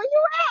 where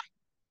you at?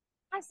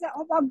 I said,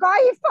 oh my God,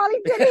 he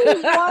finally did it.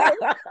 He won.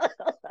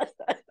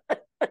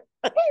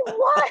 He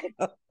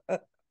won.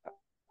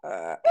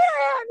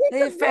 He he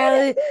committed.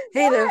 finally He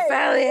he done won.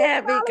 finally He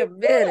had me finally did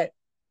committed. it.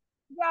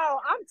 Yo,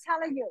 I'm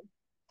telling you,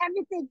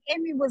 everything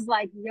in me was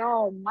like,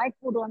 yo,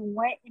 Michael done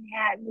went and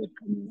had me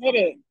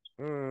committed.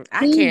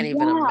 I He can't even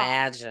won.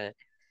 imagine.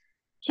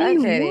 He I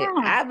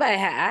won.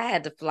 I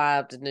had to fly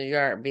up to New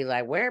York and be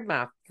like, where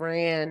my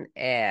friend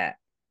at?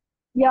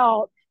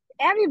 Yo,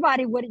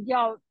 everybody would,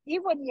 yo, he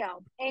wouldn't,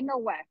 yo, ain't no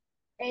way.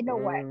 Ain't no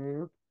way.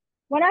 Mm-hmm.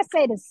 When I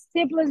say the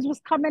siblings was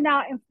coming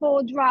out in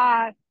full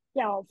drive,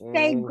 yo,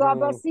 Faye Mm-hmm.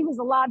 Gubba, he was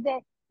alive there,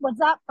 was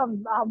up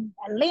from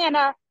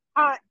Atlanta.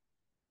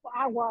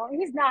 Well,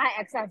 he's not her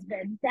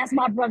ex-husband. That's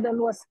my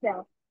brother-in-law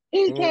still.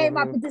 He came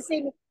up Mm-hmm. to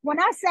see me. When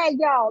I say,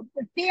 yo,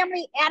 the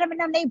family, Adam and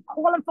them, they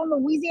calling from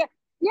Louisiana.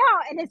 Yo,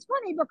 and it's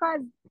funny because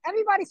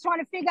everybody's trying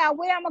to figure out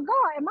where I'm going to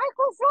go. And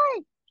Michael's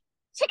like,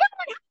 she got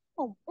my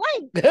home. Like,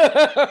 But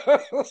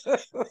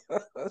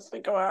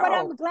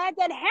I'm glad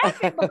that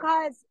happened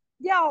because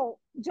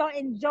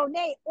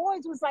Jonay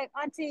always was like,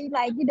 Auntie,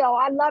 like,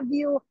 I love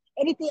you.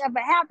 Anything ever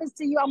happens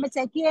to you, I'm gonna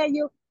take care of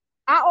you.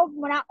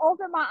 When I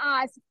opened my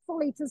eyes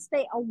fully to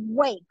stay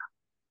awake,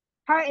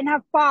 her and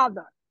her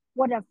father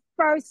were the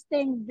first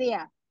thing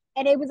there.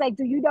 And it was like,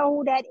 do you know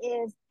who that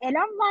is? And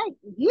I'm like,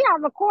 yeah, I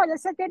recorded, I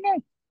said their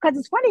name. Because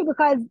it's funny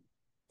because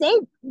I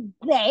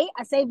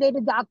say they,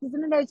 the doctors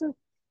and the nurses,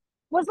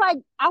 was like,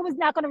 I was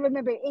not going to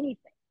remember anything.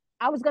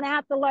 I was going to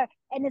have to learn.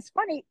 And it's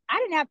funny,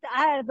 I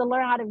had to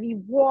learn how to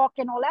walk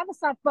and all that other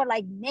stuff, but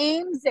like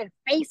names and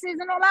faces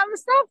and all that other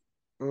stuff.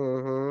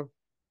 Mm-hmm.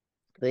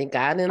 Thank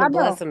God in the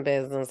blessing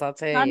business, I'll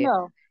tell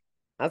you.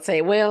 I'll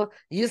say, well,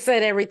 you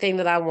said everything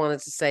that I wanted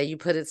to say. You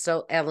put it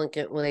so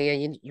elegantly,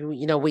 and you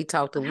we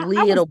talked a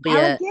little bit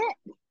elegant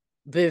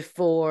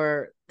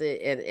before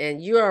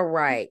and you are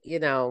right.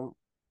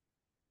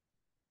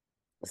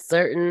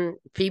 Certain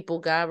people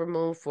got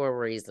removed for a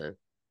reason.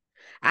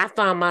 I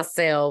found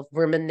myself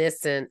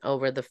reminiscing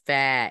over the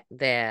fact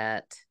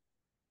that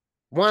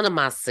one of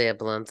my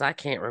siblings, I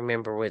can't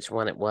remember which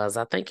one it was.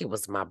 I think it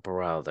was my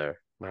brother,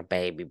 my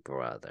baby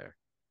brother.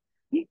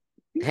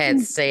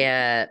 Had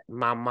said,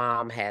 my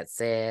mom had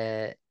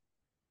said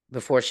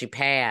before she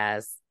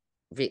passed,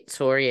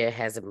 Victoria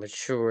hasn't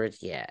matured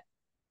yet.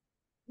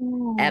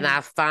 And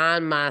I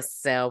find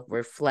myself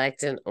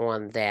reflecting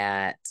on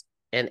that.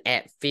 And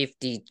at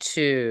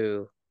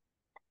 52,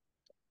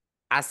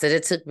 I said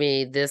it took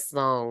me this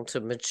long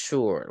to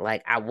mature.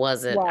 Like I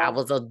was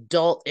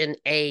adult in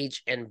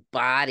age and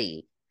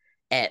body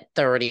at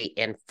 30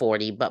 and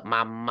 40, but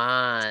my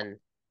mind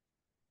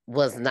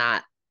was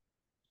not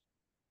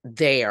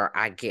there,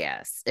 I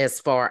guess, as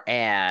far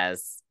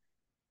as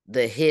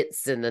the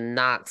hits and the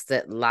knocks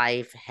that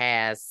life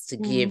has to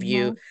give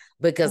you,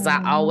 because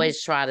I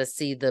always try to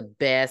see the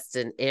best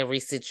in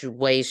every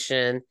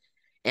situation.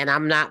 And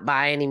I'm not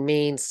by any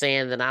means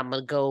saying that I'm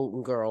a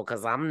golden girl,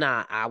 because I'm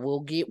not. I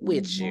will get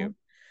with you.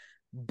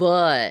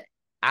 But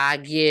I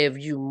give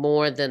you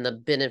more than the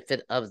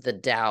benefit of the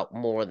doubt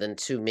more than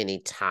too many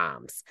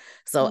times.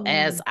 So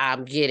as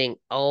I'm getting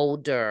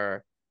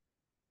older,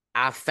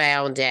 I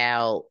found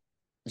out,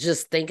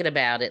 just thinking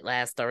about it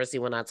last Thursday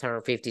when I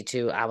turned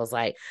 52, I was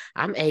like,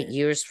 I'm 8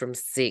 years from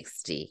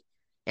 60.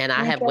 And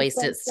I have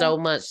wasted so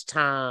much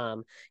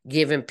time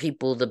giving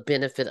people the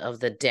benefit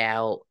of the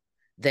doubt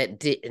that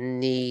didn't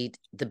need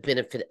the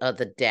benefit of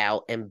the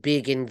doubt, and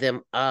bigging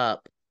them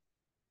up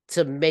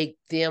to make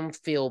them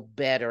feel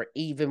better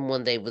even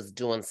when they was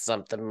doing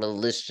something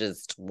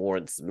malicious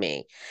towards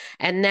me.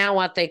 And now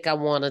I think I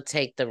want to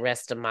take the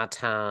rest of my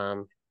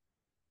time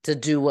to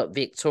do what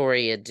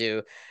Victoria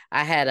do.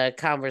 I had a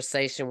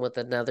conversation with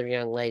another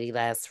young lady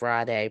last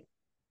Friday,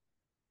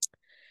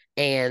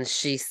 and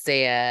she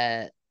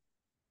said,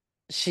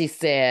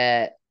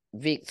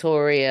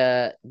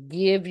 Victoria,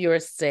 give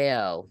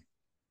yourself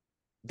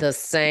the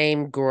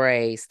same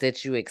grace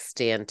that you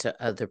extend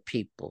to other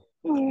people.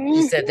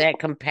 She said that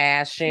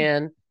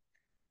compassion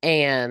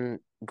and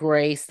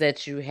grace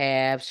that you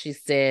have, she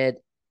said,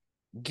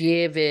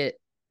 give it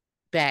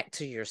back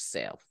to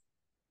yourself.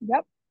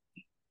 Yep.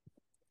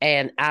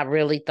 And I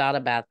really thought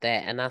about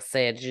that. And I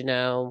said,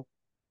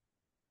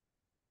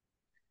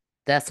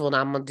 that's what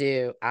I'm going to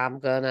do.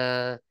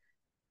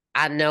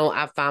 I know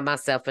I find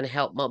myself in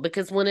help mode,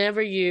 because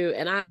whenever we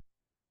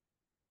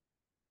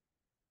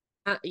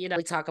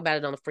talk about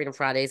it on the Freedom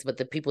Fridays, but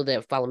the people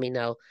that follow me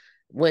know,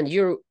 when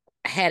you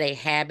had a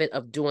habit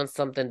of doing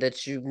something that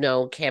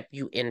kept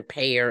you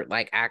impaired,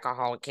 like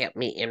alcohol kept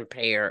me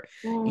impaired,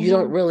 you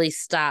don't really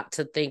stop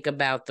to think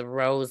about the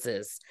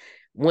roses.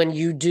 When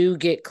you do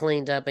get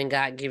cleaned up and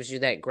God gives you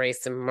that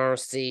grace and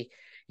mercy,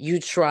 you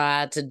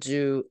try to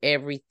do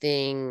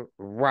everything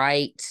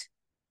right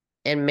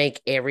and make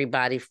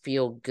everybody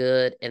feel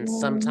good. And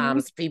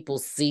sometimes people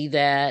see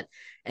that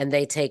and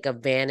they take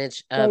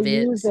advantage of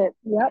it. Use it.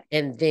 Yep.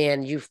 And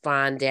then you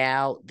find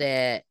out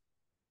that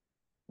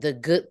the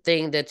good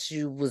thing that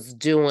you was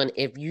doing,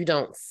 if you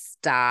don't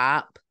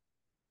stop,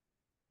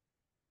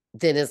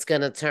 then it's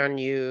going to turn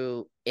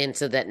you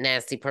into that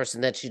nasty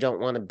person that you don't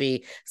want to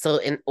be. So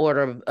in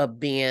order of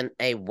being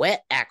a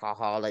wet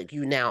alcoholic,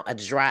 you now a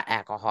dry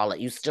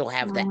alcoholic. You still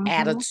have the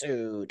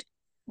attitude,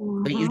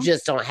 but you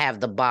just don't have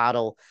the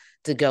bottle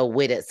to go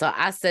with it. So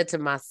I said to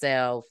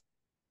myself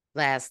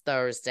last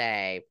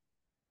Thursday,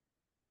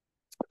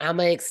 I'm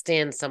going to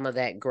extend some of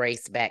that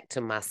grace back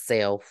to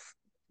myself.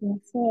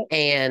 That's it.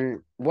 And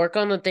work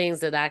on the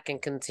things that I can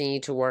continue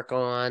to work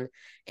on,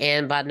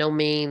 and by no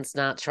means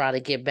not try to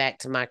get back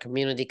to my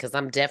community, because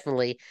I'm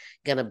definitely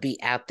going to be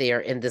out there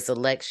in this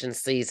election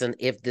season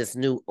if this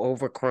new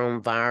Omicron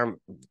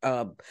environment,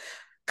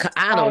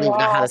 I don't even know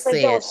how to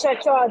say it.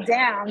 Shut y'all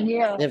down,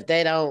 yeah. If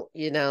they don't,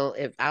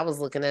 if I was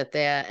looking at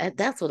that,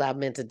 that's what I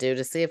meant to do,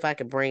 to see if I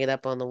could bring it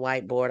up on the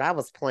whiteboard. I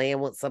was playing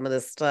with some of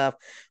this stuff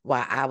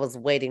while I was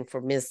waiting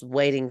for Miss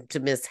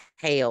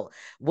Hale,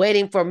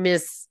 waiting for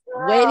Miss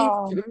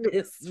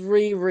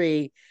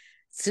Riri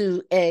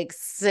to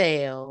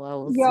excel. I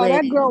was Yo,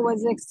 that like, girl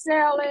was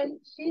excelling.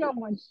 She done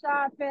went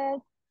shopping.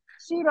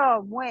 She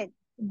done went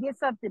to get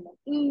something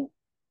to eat.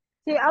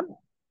 See, I'm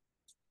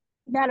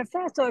matter of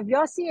fact, so if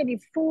y'all see any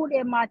food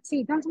in my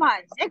teeth, don't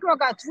mind. That girl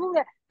got food.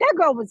 That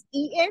girl was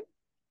eating.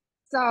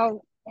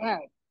 So,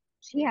 hey,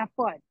 she had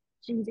fun.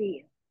 She was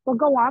eating. But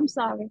go on, I'm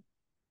sorry.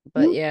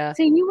 but yeah,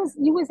 You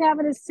was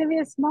having a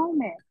serious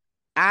moment.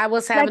 I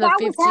was Like having a I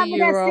was having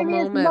that 50-year-old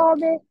serious moment.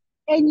 moment,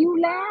 and you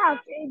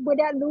laughed when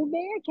that little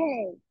man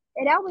came,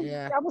 and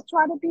Yeah, I was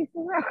trying to be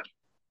for real.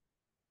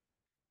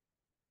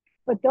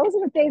 But those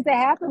are the things that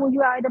happen when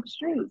you're out in the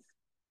streets.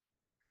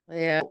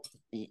 yeah.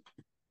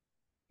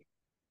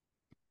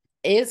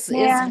 It's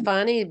Man,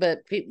 funny, but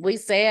we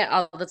say it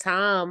all the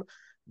time,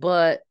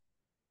 but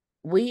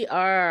we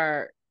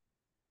are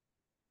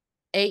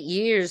 8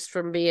 years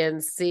from being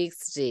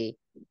 60.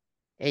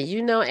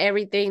 And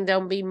everything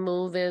don't be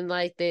moving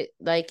like it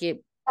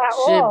at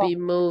should all, be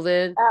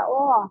moving. at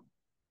all.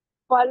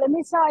 But let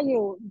me tell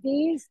you,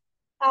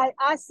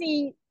 I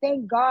see,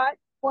 thank God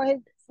for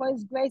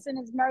his grace and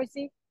his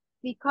mercy,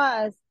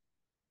 because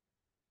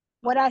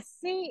what I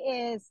see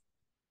is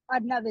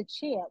another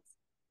chance.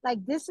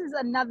 Like this is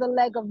another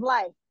leg of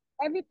life.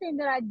 Everything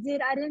that I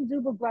did, I didn't do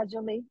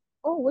begrudgingly.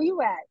 Oh, where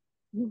you at?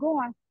 You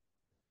going?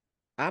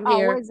 I'm Oh,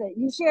 what here. is it?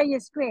 You share your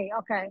screen.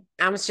 Okay.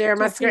 I'm Put sharing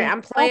my your screen. feet.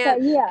 I'm Okay, playing.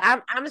 yeah.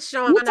 I'm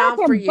showing off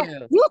for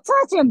you. You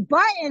touching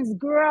buttons,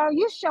 girl.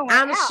 You showing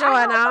I'm out.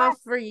 showing off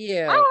for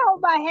you. I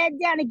hold my head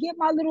down and get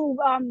my little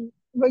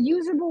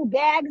reusable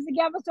bags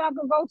together so I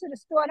could go to the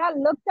store. And I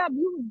looked up,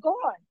 you was gone.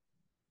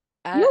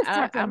 You I, was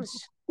I I'm touching,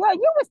 girl,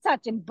 you was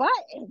touching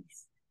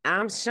buttons.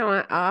 I'm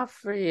showing off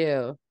for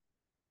you.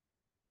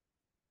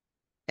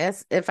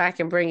 That's if I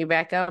can bring you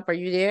back up. Are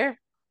you there?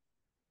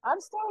 I'm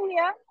still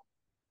here.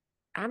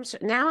 I'm sure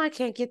now I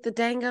can't get the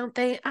dang on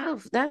thing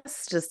off.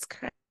 That's just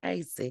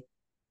crazy.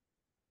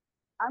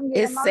 I'm It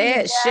getting my little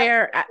said bags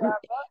share. together.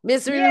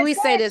 Miss Ruby, Yeah, we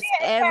say this it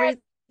says every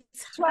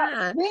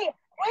time. we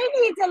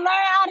need to learn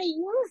how to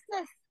use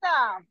this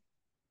stuff.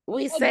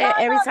 We And say it God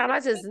every knows time. I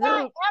just we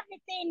got knew.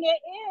 everything there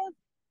is,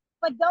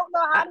 but don't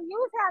know how I to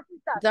use half the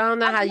stuff. don't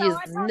know how to use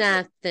I know this.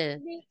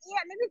 nothing.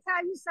 Yeah, let me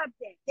tell you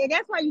something. And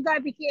that's why you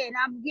gotta be careful.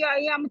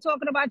 I'm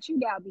talking about you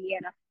now,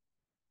 Deanna.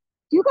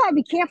 You gotta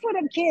be careful of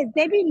them kids.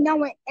 They be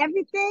knowing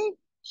everything.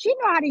 She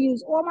know how to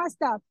use all my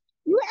stuff.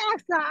 You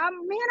ask her, man,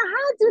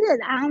 how to do this?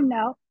 I don't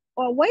know.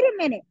 Or wait a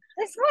minute.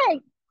 It's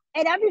like,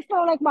 and I be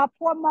feeling like my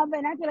poor mother,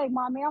 and I be like,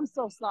 Mommy, I'm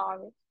so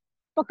sorry.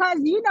 Because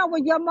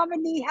when your mother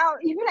need help,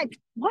 you be like,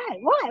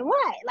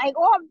 what? Like,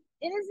 oh,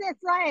 it is just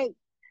like,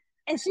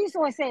 and she's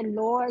always saying,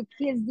 Lord,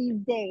 kids these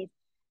days.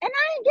 And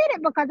I didn't get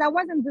it because I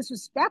wasn't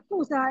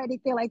disrespectful to her or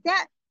anything like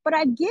that. But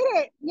I get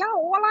it. Yo,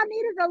 all I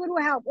need is a little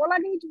help. All I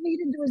need you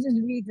to do is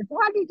just read this. All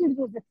I need you to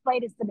do is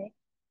explain this to me.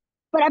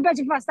 But I bet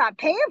you if I start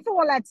paying for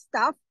all that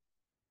stuff,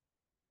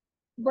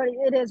 but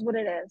it is what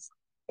it is.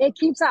 It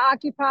keeps her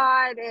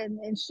occupied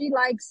and she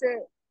likes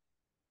it.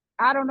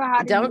 I don't know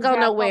how to Don't use go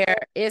half of nowhere.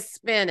 it. It's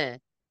spinning.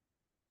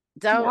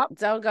 Yep.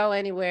 Don't go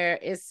anywhere.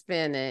 It's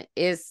spinning.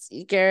 It's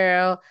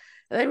girl.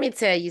 Let me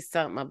tell you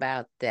something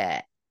about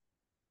that.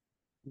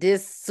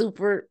 This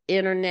super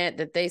internet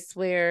that they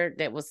swear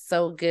that was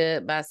so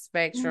good by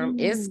Spectrum,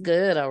 it's Mm,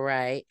 good, all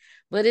right,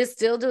 but it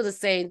still do the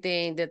same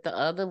thing that the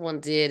other one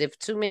did. If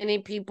too many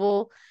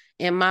people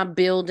in my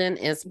building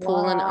is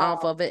pulling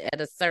off wow. of it at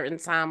a certain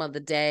time of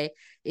the day,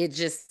 it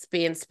just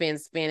spin.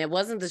 It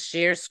wasn't the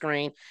share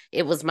screen,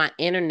 it was my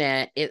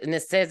internet. And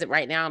it says it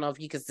right now. I don't know if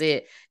you can see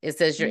it. It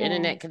says your Yeah.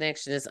 internet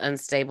connection is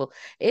unstable.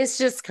 It's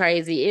just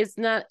crazy. It's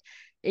not,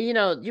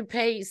 you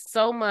pay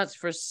so much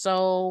for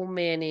so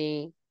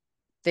many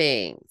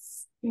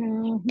things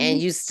and Mm-hmm.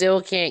 you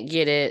still can't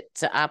get it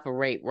to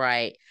operate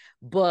right.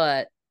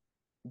 But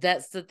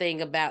that's the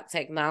thing about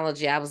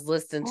technology. I was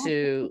listening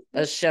to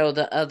a show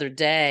the other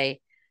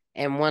day,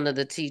 and one of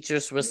the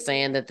teachers was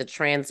saying that the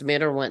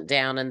transmitter went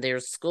down in their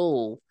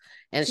school.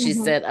 And she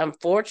Mm-hmm. said,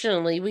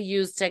 unfortunately, we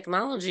use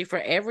technology for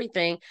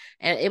everything.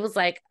 And it was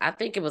like, I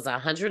think it was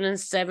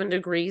 107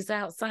 degrees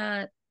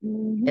outside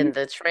Mm-hmm. and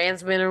the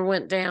transmitter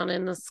went down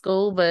in the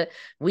school, but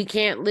we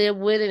can't live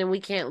with it and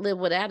we can't live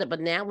without it. But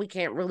now we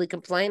can't really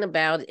complain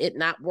about it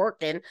not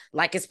working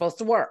like it's supposed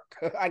to work.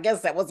 I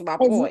guess that was my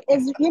point.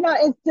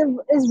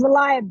 It's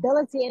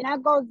reliability, and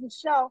that goes to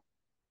show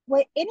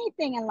with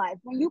anything in life.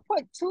 When you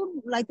put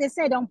two, like they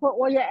say, don't put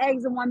all your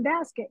eggs in one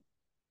basket.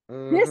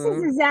 This is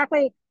Mm-hmm.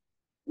 exactly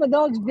for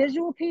those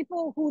visual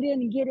people who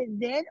didn't get it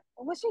then.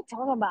 What's she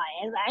talking about?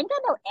 Eggs? I ain't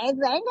got no eggs.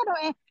 I ain't got no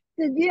eggs.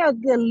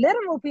 The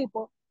literal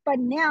people. But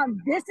now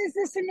this is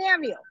the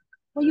scenario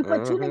when you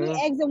put too many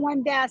Mm-hmm. eggs in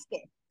one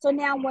basket. So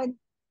now when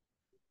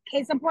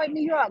case in point,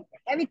 New York,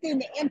 everything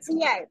the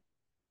MTA.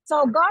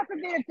 So God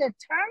forbid if the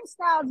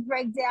turnstiles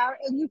break down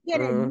and you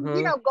can't, Mm-hmm.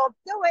 go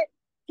through it,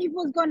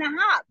 people's gonna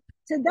hop.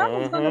 To them,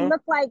 it's gonna Mm-hmm.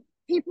 look like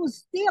people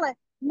stealing.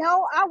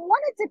 No, I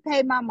wanted to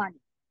pay my money,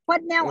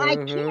 but now I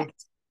Mm-hmm. can't.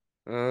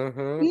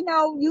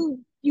 Mm-hmm.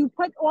 You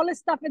put all this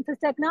stuff into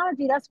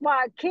technology. That's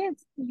why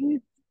kids,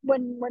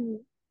 when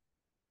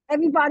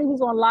everybody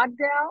was on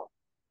lockdown,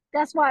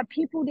 That's why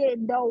people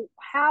didn't know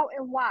how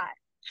and why.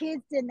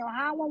 Kids didn't know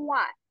how and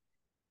why.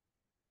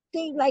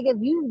 Think like if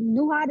you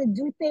knew how to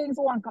do things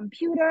on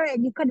computer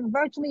and you couldn't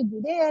virtually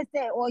do this,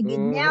 or you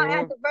now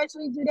have Mm-hmm. to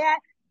virtually do that,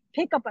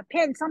 pick up a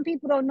pen. Some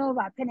people don't know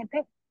about pen and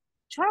paper.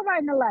 Try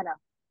writing a letter.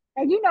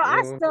 And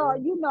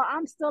Mm-hmm.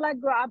 I'm still that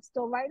girl. I'm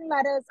still writing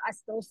letters. I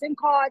still send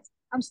cards.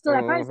 I'm still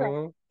that person.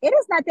 Mm-hmm. It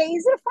is not that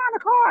easy to find a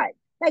card.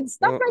 Like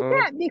stuff like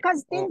Mm-mm. that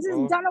because things is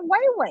Mm-mm. done away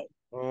with.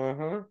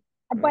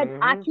 Mm-hmm. But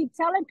I Mm-hmm. keep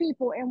telling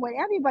people, and what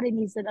everybody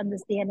needs to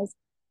understand is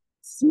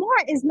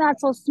smart is not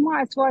so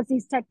smart as far as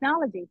these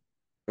technologies.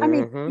 I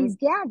mean, Mm-hmm. these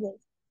gadgets,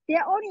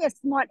 they're only as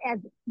smart as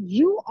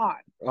you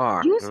are.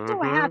 Are. You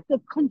still Mm-hmm. have to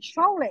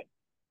control it.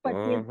 But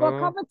there's going to Mm-hmm.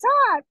 come a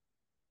time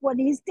when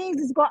these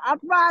things is going to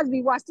uprise.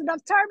 We watched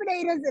enough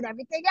Terminators and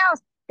everything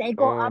else. They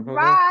go Mm-hmm.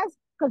 uprise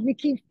because we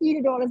keep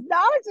feeding all this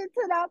knowledge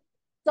into them.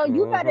 So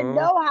you better Mm-hmm.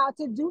 know how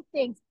to do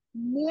things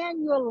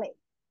manually.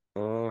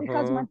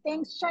 Because Mm-hmm. when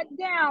things shut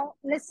down,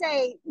 let's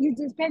say you're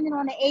depending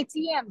on the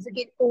ATMs to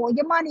get all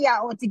your money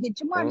out or to get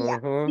your money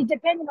out. Mm-hmm. You're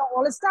depending on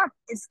all the stuff.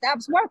 It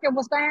stops working.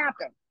 What's going to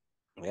happen?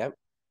 Yep.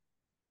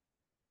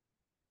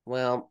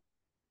 Well,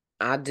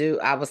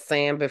 I was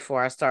saying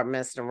before I start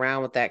messing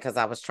around with that because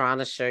I was trying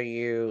to show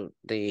you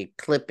the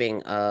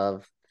clipping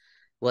of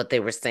what they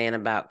were saying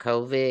about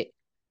COVID,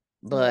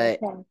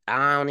 but Okay.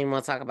 I don't even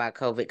want to talk about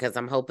COVID because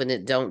I'm hoping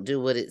it don't do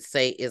what it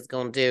say it's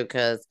gonna do.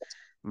 Because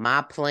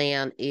my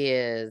plan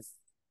is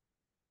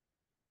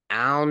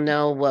I don't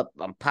know what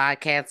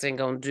podcasting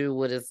gonna do,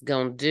 what it's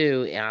gonna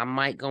do, and I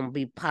might gonna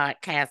be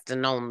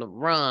podcasting on the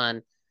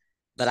run,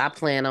 but I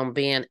plan on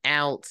being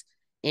out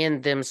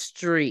in them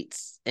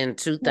streets in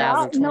Well, I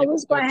don't know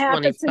what's 2024, going to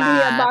happen to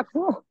me and 25 my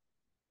crew,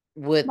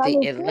 with my the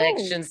little crew.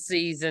 election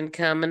season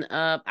coming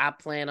up. I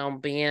plan on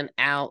being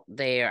out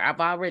there.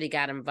 I've already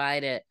got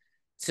invited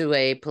to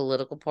a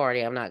political party.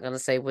 I'm not going to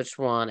say which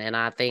one, and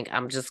I think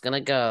I'm just going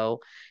to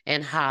go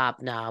and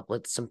hobnob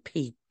with some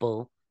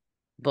people.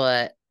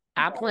 But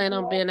I plan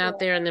on being out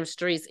there in them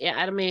streets. Yeah,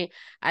 I mean,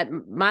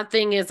 my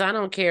thing is I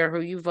don't care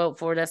who you vote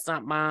for. That's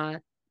not my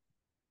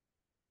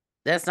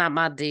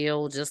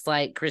deal. Just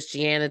like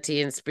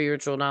Christianity and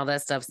spiritual and all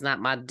that stuff's not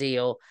my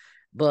deal.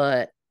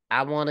 But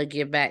I want to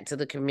give back to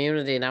the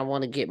community and I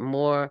want to get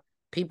more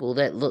people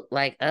that look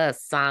like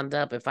us signed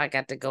up if I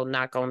got to go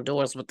knock on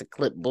doors with the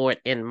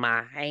clipboard in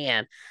my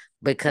hand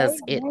Hey,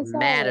 because it that's all.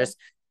 matters.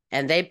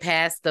 And they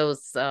passed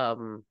those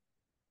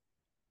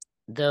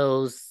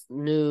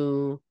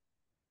new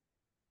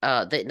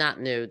they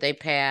not new. They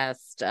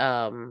passed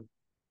that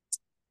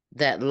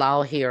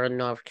law here in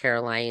North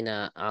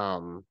Carolina,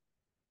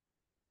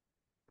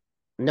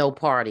 no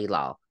party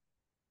law.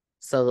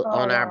 So Oh,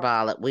 on our wow.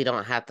 ballot, we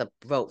don't have to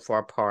vote for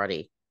a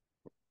party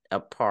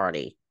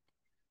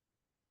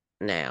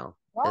now.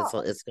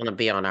 Wow. It's going to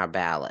be on our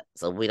ballot.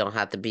 So we don't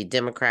have to be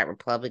Democrat,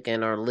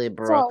 Republican, or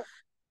liberal. So,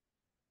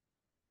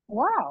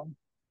 wow.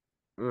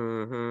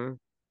 Mm-hmm.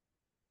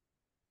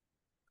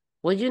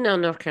 Well, you know,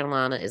 North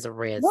Carolina is a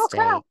red What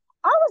kind of, state.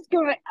 I was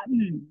going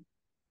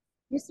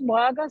to,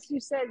 well, I guess you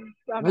said,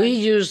 okay.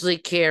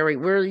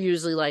 We're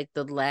usually like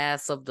the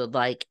last of the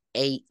like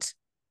eight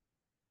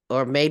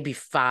or maybe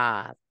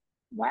five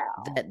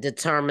Wow. that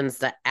determines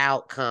the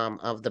outcome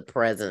of the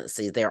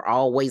presidency. They're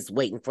always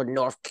waiting for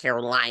North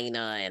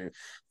Carolina and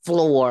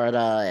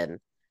Florida and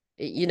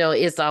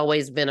it's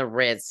always been a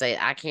red state.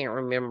 I can't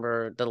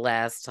remember the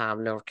last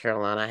time North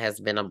Carolina has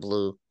been a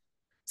blue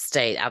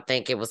state. I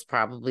think it was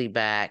probably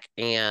back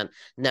and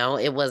no,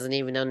 it wasn't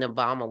even under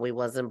Obama. We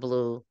wasn't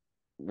blue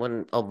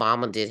when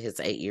Obama did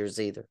his 8 years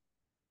either.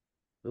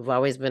 We've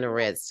always been a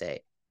red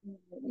state.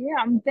 Yeah,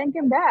 I'm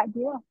thinking back.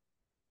 Yeah.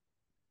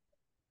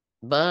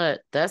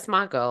 But that's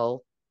my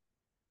goal.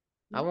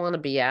 I want to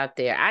be out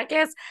there. I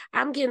guess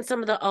I'm getting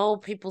some of the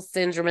old people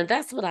syndrome, and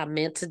that's what I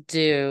meant to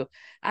do.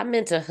 I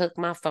meant to hook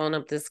my phone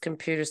up this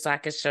computer so I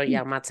could show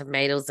y'all my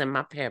tomatoes and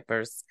my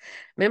peppers.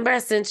 Remember, I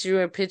sent you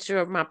a picture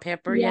of my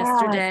pepper Yes,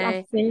 I've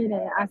yesterday? seen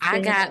it. I've I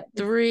seen got it. It's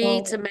three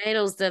so,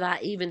 tomatoes that I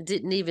even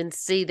didn't even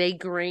see. They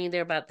green.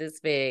 They're about this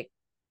big.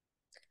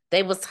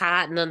 They was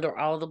hiding under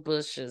all the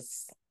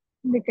bushes.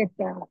 look at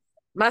that.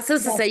 My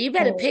sister said, That's "You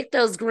better cool. pick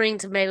those green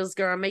tomatoes,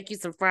 girl. Make you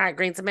some fried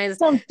green tomatoes."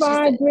 Some She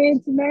fried said,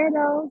 green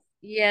tomatoes.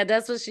 yeah,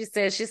 that's what she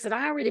said. She said,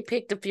 I already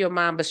picked a few of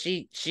mine, but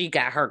she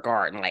got her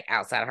garden like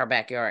outside her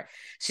backyard.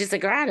 She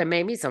said, girl, I done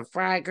made me some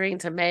fried green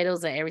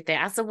tomatoes and everything.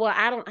 I said, well,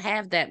 I don't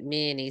have that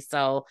many,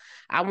 so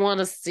I want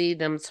to see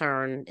them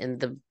turn in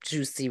the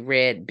juicy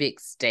red big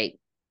steak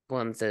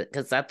ones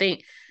because I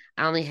think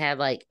I only had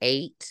like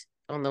 8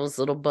 on those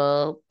little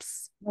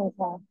bulbs.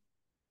 Okay.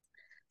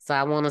 So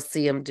I want to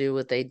see them do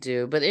what they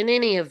do. But in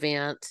any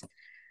event,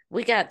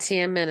 we got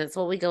 10 minutes.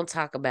 What we gonna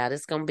talk about?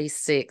 It's gonna be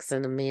 6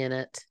 in a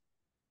minute.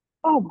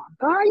 Oh my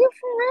God, you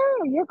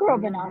for real? Your girl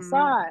been Hmm.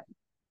 outside.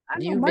 I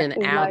know You've my been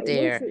food out like,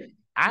 there. listen,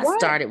 I what?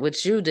 started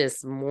with you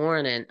this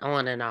morning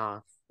on and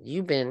off.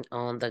 You've been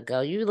on the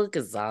go. You look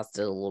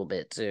exhausted a little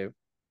bit too.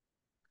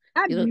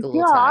 You look a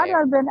little Girl, I tired.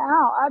 done been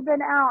out. I've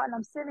been out and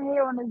I'm sitting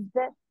here on this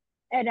bed.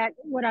 And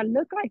what I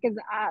look like is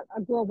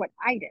a girl with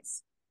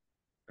itis.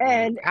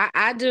 And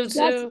I do that's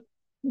too.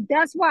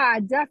 that's why I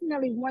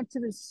definitely went to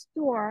the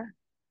store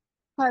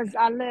because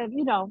I live,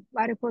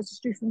 right across the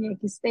street from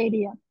Yankee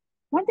Stadium.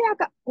 One day I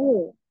got, I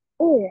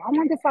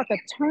wonder if I could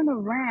turn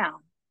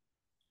around.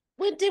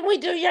 When did we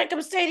do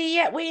Yankum Stadium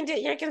yet? We ain't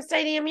did Yankum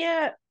Stadium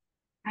yet.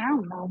 I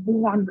don't know.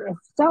 If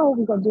so,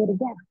 we're gonna do it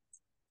again.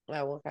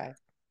 Oh, okay.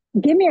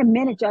 Give me a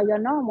minute, y'all. Y'all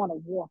know I'm on a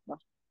walker.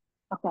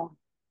 Okay.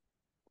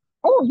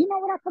 Oh, you know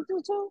what I could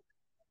do too?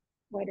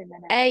 Wait a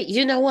minute. Hey,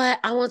 you know what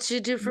I want you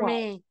to do for What?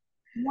 me?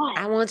 What?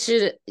 I want you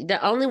to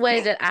the only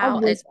way that I'm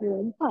I'll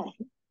whispering. What?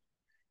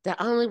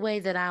 the only way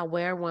that I'll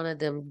wear one of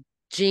them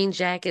jean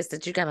jackets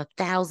that you got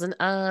 1,000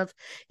 of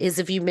is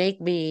if you make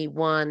me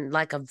one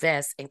like a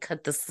vest and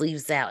cut the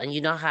sleeves out. And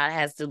you know how it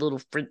has the little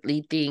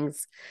friendly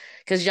things?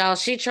 Because y'all,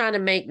 she trying to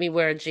make me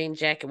wear a jean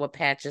jacket with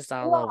patches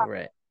all What? over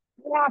it.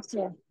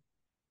 Gotcha.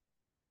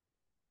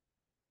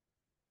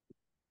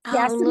 Oh,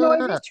 That's the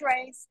noisy look.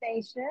 train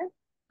station.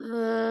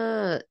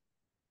 Look.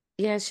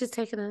 Yeah, she's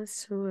taking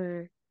us to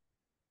her.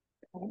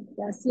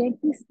 That's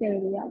Yankee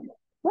Stadium.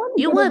 Let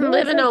me You get a wasn't where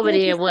it living says over Yankee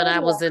there when I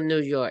Stadium. was in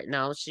New York.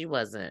 No, she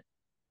wasn't.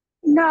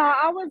 No,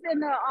 I was in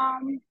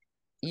the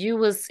You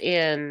was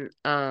in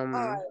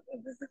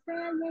is this the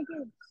fan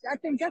Yankee? I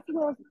think that's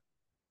where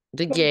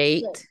the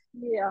gate six. gate.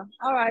 Yeah.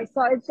 All right.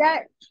 So it's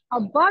that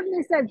above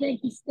me says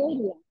Yankee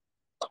Stadium.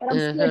 But I'm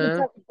scared to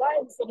Uh-huh. touch the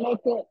buttons to make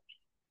it.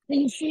 Can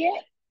you see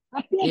it?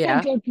 I feel like Yeah.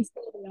 that's Yankee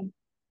Stadium.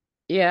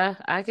 Yeah,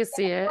 I can And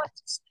see it. across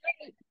the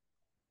street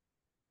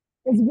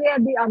is where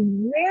the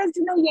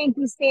original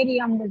Yankee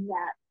Stadium was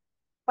at.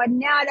 But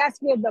now that's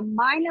where the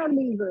minor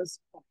leaguers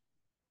play.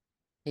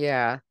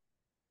 Yeah.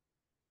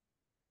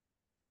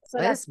 So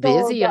that's It's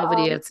still busy the over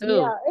there too.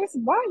 yeah, it's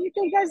why you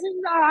think that's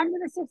in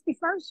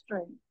 161st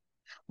Street.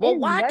 Well,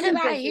 It's why very could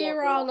I busy over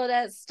hear there. all of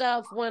that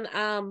stuff when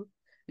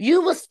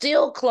you were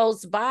still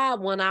close by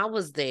when I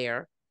was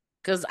there?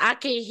 Because I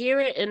could hear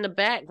it in the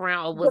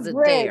background, or The was it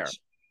there? bridge.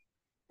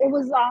 It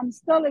was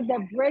still like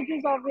the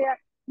bridges over there.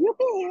 You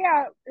can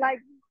hear like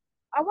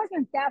I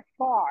wasn't that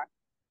far,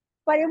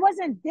 but it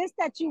wasn't this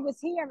that you was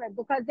hearing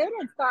because they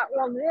didn't start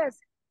all this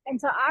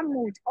until I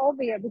moved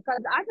over here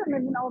because I've been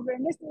living over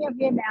in this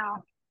area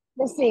now.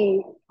 Let's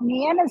see,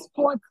 Miana's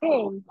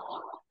 14,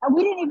 and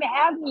we didn't even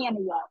have Miana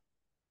yet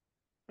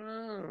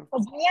Hmm.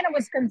 because Miana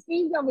was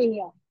conceived over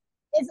here.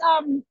 It's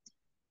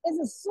it's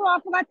a saw. I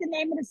forgot the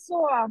name of the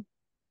saw.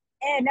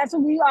 And that's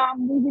what we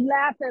be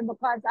laughing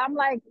because I'm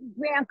like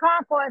Grand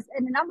Concourse,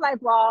 and then I'm like,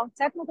 well,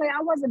 technically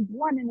I wasn't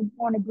born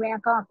on the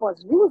Grand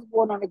Concourse. We was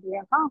born on the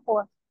Grand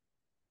Concourse.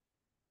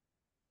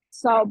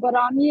 So, but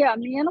yeah,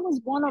 me and I was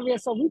born over here.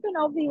 So we've been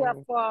over here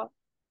Hmm. for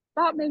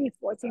about maybe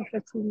 14,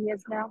 15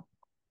 years now.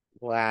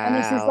 And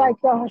this is Wow. like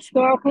the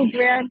historical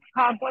Grand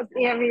Concourse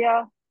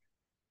area.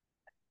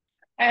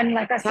 And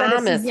like I said, Time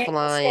this is is Yankee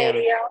flying.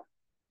 Stadium.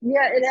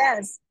 Yeah, it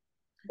is.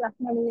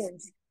 Definitely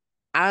is.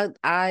 Uh,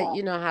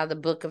 You know how the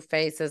Book of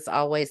Faces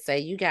always say,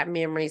 you got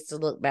memories to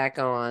look back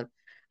on.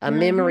 A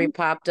memory mm-hmm.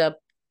 popped up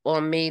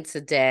on me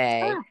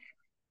today, Ah,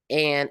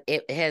 and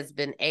it has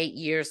been 8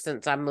 years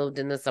since I moved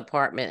in this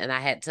apartment, and I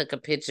had took a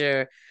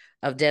picture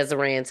of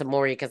Desiree and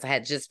Tamori because I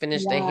had just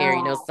finished their hair.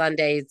 You know, wow.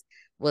 Sundays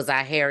was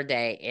our hair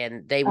day,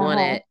 and they Uh-huh.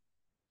 wanted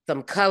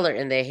some color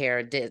in their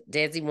hair.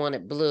 Desi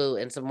wanted blue,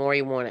 and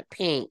Tamori wanted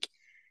pink.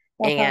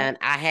 Okay. And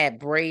I had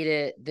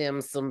braided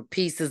them some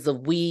pieces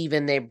of weave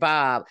in their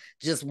bob,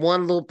 just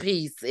one little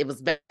piece. It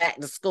was back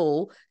to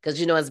school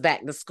because it's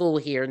back to school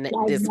here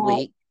Like this that.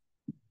 week.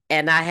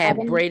 And I I had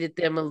didn't. braided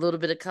them a little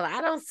bit of color. I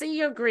don't see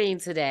your green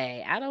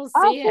today. I don't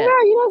Oh, see for it.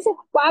 real? You don't see?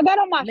 Well, I got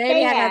on my Maybe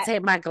Faye I gotta hat.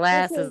 take my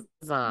This is glasses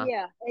on.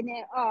 yeah, and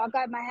then I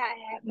got my hat,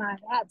 my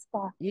hat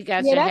spot. You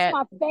got Yeah, your that's hat.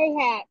 my Faye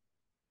hat.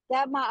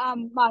 That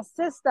my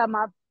sister,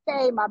 my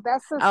Faye, my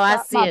best Oh, I sister,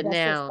 see my it best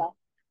sister. now.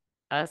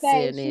 I see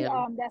Faye, it she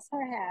now. that's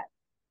her hat.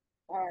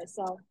 All right,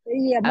 so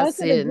yeah, I most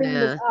of see the it green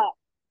was now. up.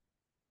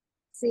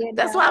 See it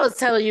That's why I now? was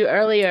telling you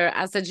earlier.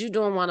 I said you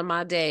doing one of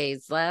my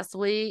days last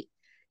week,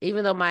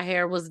 even though my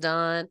hair was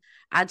done.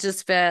 I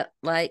just felt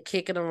like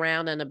kicking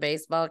around in a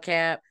baseball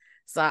cap.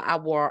 So I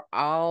wore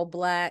all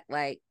black,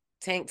 like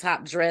tank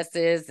top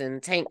dresses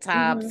and tank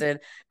tops, Mm-hmm. and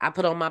I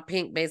put on my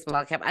pink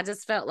baseball cap. I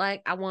just felt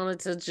like I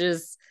wanted to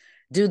just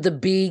do the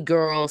B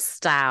girl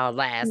style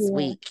last Yeah,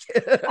 week.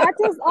 I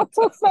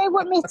took Faye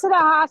with me to the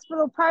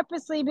hospital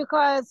purposely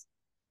because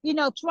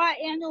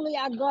triannually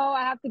I go.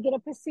 I have to get a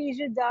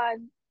procedure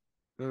done,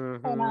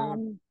 and Hmm.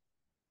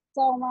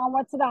 so when I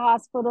went to the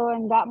hospital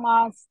and got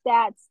my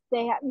stats,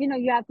 they have,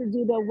 you have to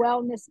do the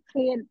wellness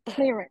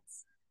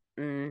clearance.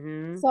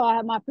 Hmm. So I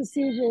have my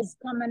procedures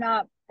coming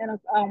up, and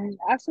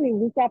actually a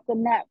week after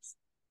next.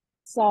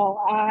 So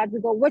I have to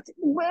go. What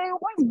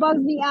always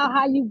bugs me out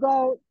how you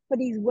go for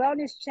these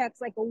wellness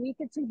checks like a week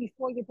or two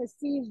before your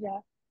procedure.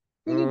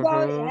 Then you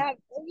go and Hmm. have,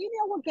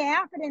 what can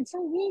happen in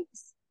 2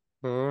 weeks.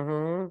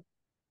 Hmm.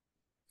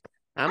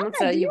 I'm I'm gonna like,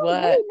 tell do you you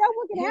what. really know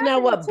what can You know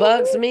happen in what two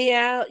bugs weeks? me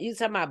out? You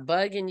talking about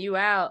bugging you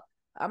out?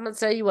 I'm gonna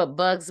tell you what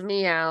bugs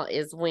me out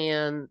is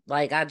when,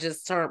 like, I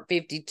just turned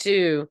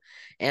 52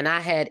 and I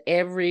had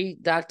every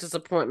doctor's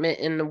appointment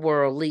in the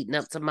world leading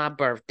up to my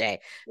birthday.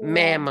 Yeah.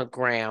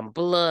 Mammogram,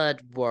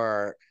 blood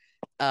work,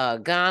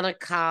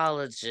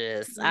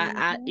 gynecologist.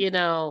 Hmm.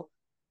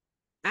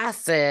 I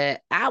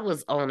said I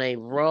was on a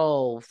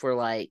roll for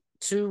like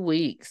 2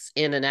 weeks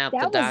in and out the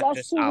That was us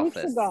doctor's 2 weeks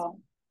office. ago.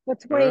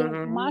 Between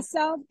Mm-hmm.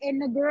 myself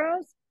and the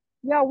girls,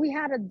 yo, we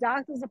had a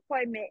doctor's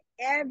appointment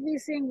every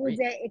single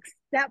day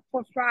except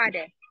for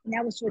Friday. And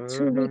that was for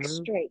 2 weeks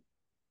Mm-hmm. straight.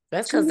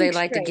 That's Two because they weeks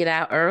like to straight. get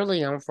out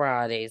early on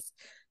Fridays.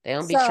 They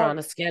don't be trying So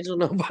to schedule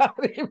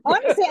nobody.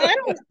 honestly,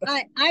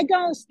 I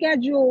don't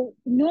schedule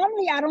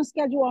normally I don't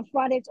schedule on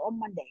Fridays or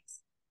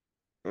Mondays.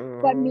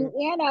 But me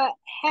Hmm. Anna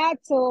had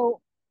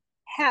to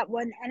have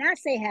one, and I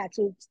say had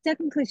to.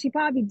 Technically, she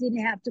probably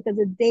didn't have to because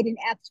they didn't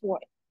ask for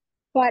it.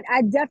 But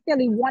I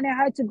definitely wanted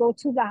her to go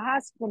to the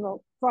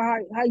hospital for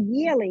her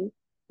yearly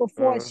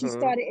before she Hmm.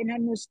 started in her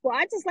new school.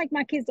 I just like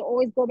my kids to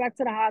always go back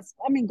to the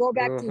hospital. I mean, go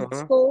back to Hmm.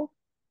 school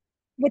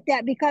with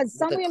that because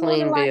With a somewhere along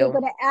the clean line they're bill.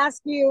 going to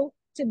ask you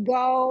to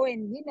go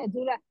and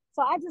do that.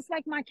 So I just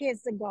like my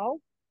kids to go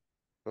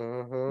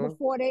Hmm.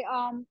 before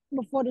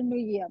the new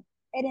year.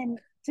 And then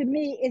to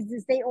me is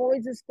this they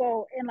always just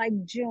go in like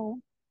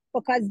June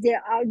because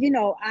they're out,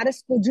 out of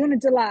school, June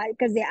and July,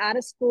 because they're out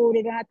of school.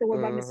 They don't have to worry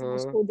about missing no Hmm.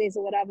 school days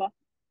or whatever.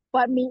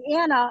 But me,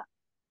 Anna,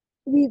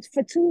 we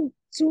for two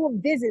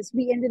visits,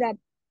 we ended up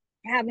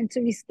having to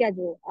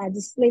reschedule. I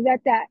just leave it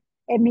at that.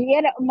 And me,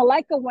 Anna,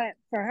 Malika went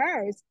for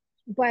hers,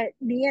 but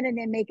me, Anna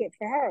didn't make it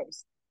for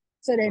hers.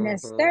 So then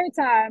this Hmm. third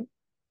time,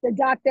 the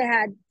doctor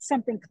had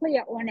something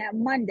clear on that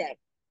Monday.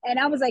 And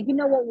I was like, you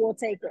know what, we'll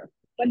take her.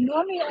 But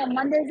normally on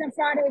Mondays and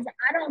Fridays,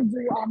 I don't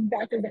do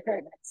doctor's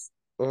appointments.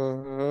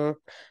 Hmm.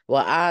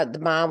 Well, the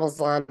mine was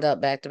lined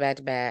up back to back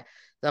to back.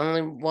 The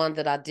only one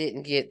that I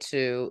didn't get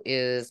to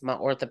is my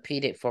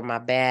orthopedic for my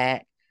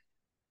back.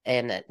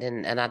 And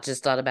I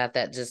just thought about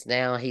that just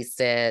now. He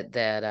said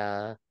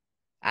that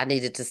I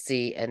needed to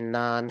see a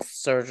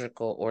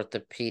non-surgical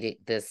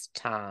orthopedic this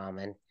time,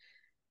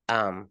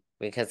 and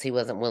because he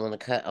wasn't willing to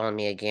cut on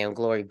me again.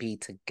 Glory be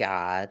to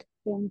God.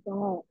 Thank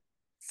God.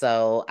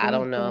 So I Thank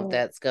don't know if God.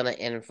 that's gonna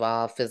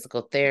involve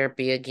physical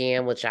therapy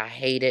again, which I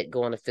hated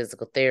going to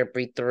physical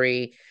therapy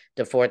 3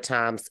 to 4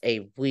 times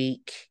a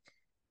week.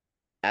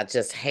 I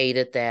just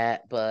hated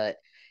that, but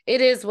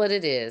it is what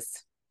it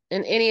is.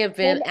 In any What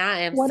event,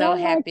 I am what I so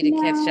like happy to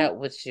catch now, up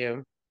with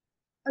you.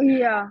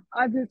 yeah,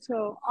 I do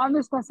too. I'm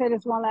just gonna say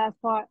this one last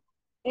part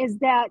is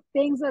that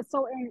things are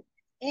so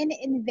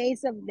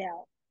invasive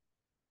now.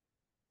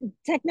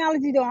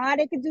 Technology don't how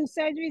they could do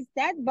surgeries,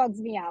 that bugs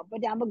me out.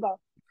 But I'm gonna go.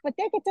 But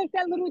they could take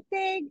that little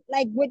thing,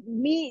 like with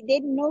me,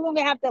 they no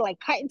longer have to like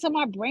cut into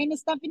my brain and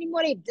stuff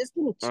anymore. They this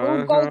little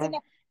tube goes in Mm-hmm.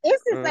 there.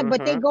 It's just like,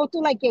 but they Mm-hmm. go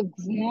through like your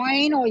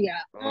groin or your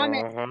arm.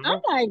 And I'm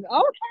Mm-hmm. like,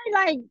 okay,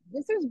 like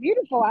this is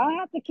beautiful. I don't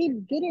have to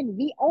keep getting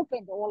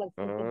reopened all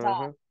the freaking time.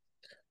 Mm-hmm.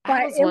 I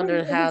But was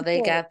wondering it how was they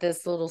good. got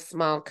this little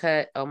small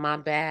cut on my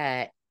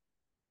back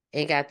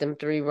and got them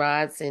 3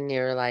 rods in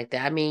there like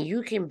that. I mean,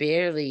 you can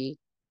barely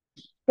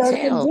They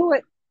can tell, do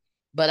it.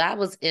 but I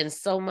was in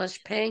so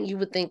much pain, you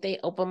would think they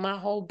opened my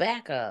whole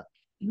back up.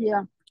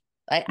 Yeah.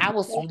 Like I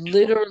was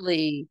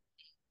literally,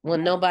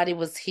 when nobody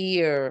was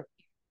here,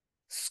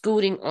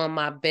 scooting on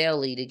my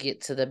belly to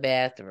get to the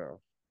bathroom.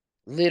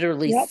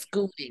 Literally Yep.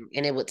 scooting,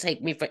 and it would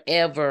take me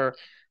forever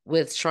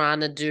with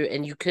trying to do,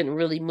 and you couldn't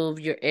really move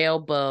your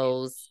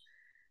elbows.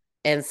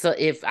 And so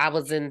if I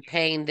was in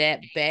pain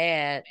that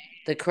bad,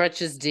 the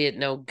crutches did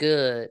no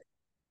good.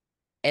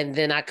 And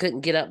then I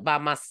couldn't get up by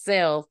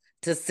myself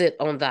to sit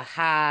on the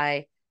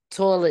high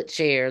toilet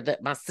chair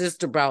that my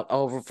sister brought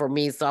over for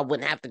me so I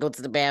wouldn't have to go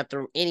to the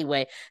bathroom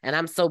anyway. And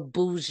I'm so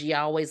bougie,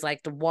 I always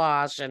like to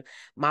wash. And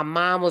my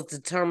mom was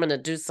determined to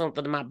do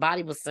something, and my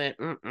body was saying,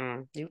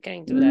 you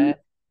can't do Mm-hmm. that.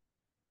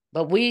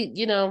 But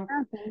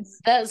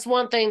Happens. that's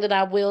one thing that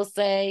I will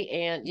say.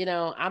 And,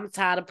 I'm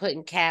tired of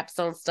putting caps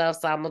on stuff.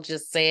 So I'm going to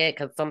just say it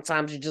because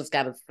sometimes you just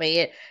got to say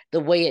it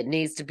the way it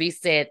needs to be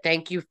said.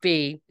 Thank you,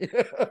 Fee.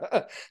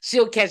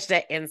 She'll catch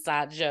that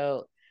inside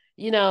joke.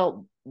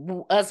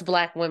 Us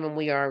Black women,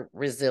 we are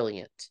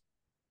resilient.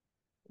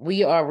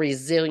 We are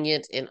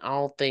resilient in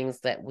all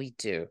things that we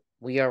do.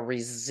 We are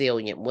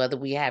resilient, whether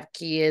we have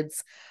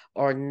kids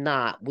or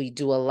not. We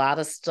do a lot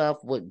of stuff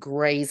with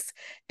grace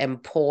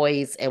and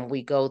poise, and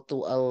we go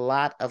through a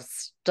lot of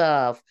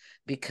stuff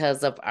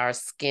because of our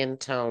skin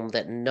tone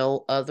that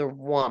no other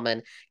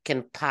woman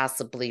can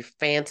possibly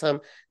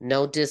phantom.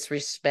 No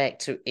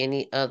disrespect to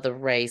any other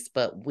race,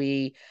 but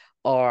we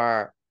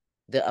are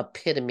the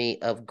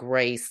epitome of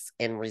grace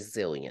and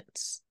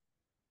resilience.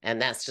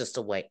 And that's just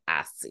the way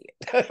I see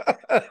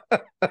it.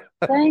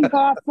 Thank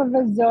God for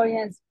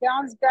resilience,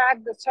 bounce back,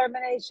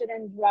 determination,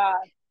 and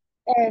drive.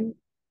 And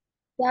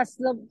that's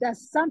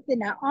something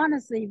that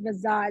honestly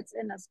resides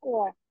in us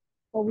all.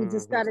 But we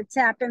just Hmm. gotta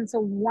tap into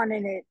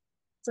wanting it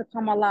to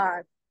come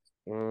alive.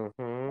 Hmm.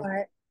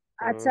 But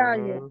I tell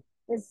you, Hmm.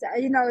 it's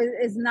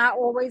it's not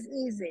always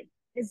easy.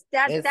 It's It's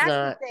that's the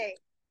not. thing.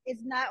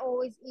 it's not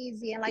always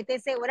easy. And like they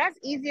say, well, that's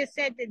easier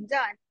said than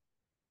done.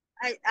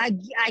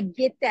 I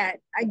get that.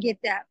 I get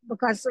that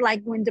because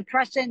like when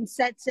depression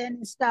sets in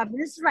and stuff, and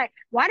this is like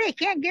why they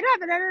can't get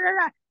up and da, da,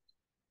 da, da.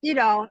 You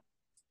know,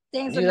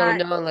 things are You don't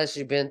not know unless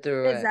you've been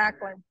through it.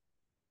 exactly.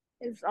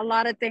 It's a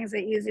lot of things are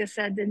easier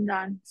said than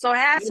done. So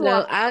hats You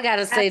know, off. I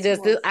gotta say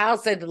Hats this. off. I'll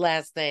say the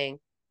last thing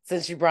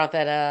since you brought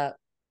that up.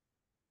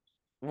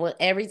 When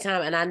every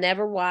time, and I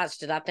never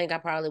watched it. I think I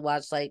probably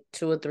watched like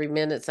 2 or 3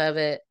 minutes of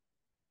it.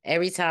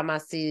 Every time I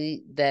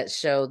see that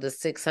show, the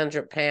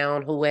 600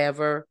 pound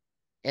whoever,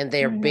 and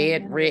they're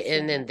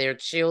bedridden and their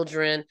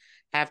children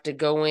have to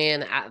go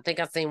in. I think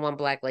I seen one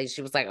black lady.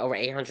 She was like over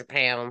 800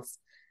 pounds,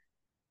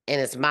 and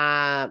it's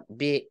my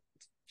big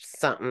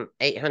something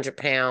 800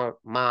 pound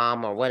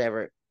mom or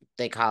whatever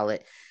they call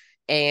it.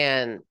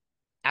 And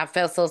I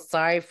felt so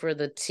sorry for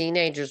the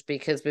teenagers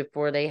because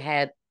before they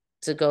had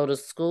to go to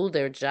school,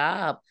 their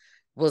job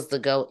was to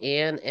go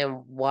in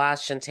and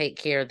wash and take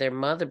care of their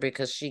mother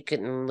because she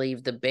couldn't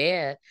leave the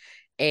bed.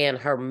 And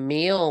her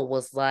meal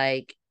was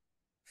like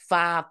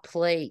 5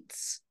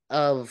 plates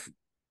of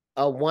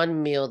a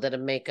one meal that'll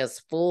make us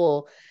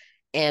full.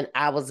 And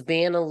I was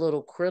being a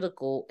little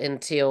critical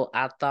until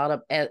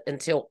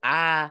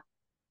I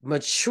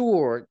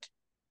matured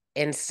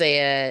and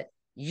said,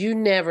 you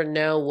never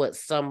know what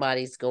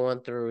somebody's going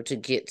through to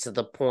get to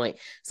the point.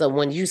 So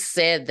when you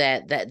said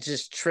that, that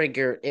just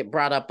triggered, it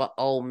brought up an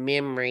old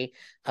memory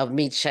of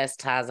me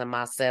chastising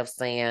myself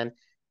saying,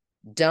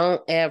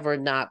 don't ever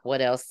knock what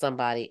else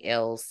somebody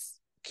else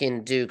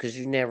can do because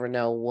you never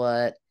know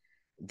what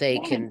they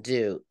can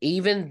do.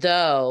 Even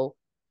though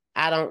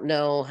I don't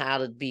know how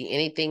to be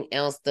anything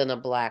else than a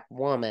black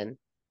woman,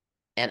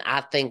 and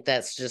I think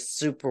that's just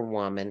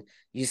superwoman,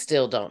 you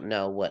still don't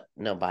know what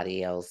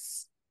nobody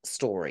else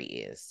story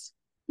is.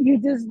 You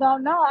just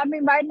don't know. I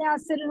mean, right now,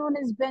 sitting on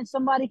this bench,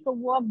 somebody could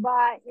walk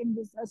by and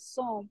just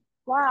assume,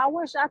 wow, I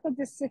wish I could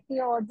just sit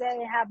here all day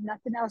and have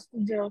nothing else to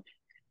do.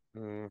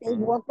 They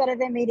work better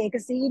than me. They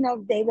could see,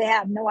 they would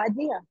have no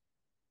idea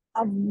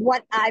of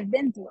what I've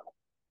been through.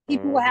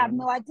 People will have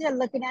no idea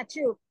looking at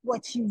you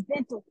what you've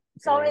been through.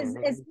 So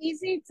it's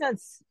easy to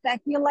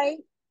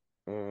speculate.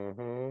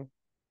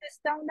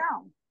 Just don't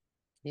know.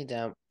 You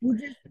don't. You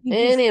In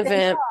any stay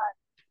event, hard.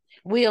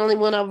 we only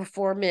went over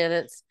 4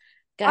 minutes.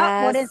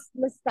 Well, Guys,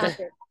 let's stop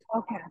it.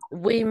 Okay.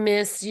 we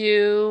miss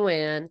you,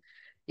 and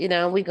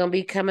we're gonna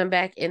be coming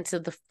back into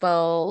the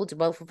fold.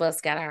 Both of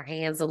us got our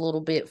hands a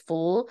little bit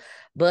full,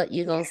 but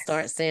you're gonna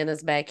start seeing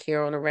us back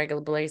here on a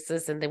regular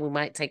basis, and then we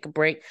might take a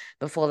break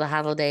before the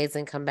holidays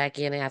and come back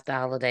in after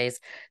holidays.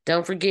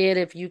 Don't forget,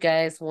 if you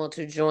guys want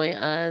to join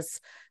us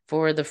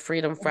for the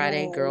Freedom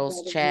Friday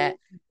Girls Chat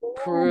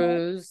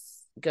Cruise,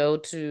 go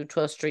to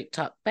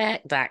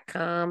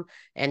 12thStreetTalkBack.com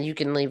and you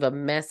can leave a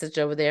message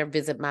over there.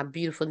 Visit my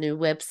beautiful new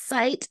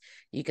website.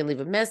 You can leave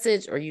a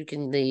message, or you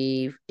can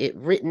leave it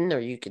written, or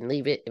you can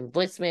leave it in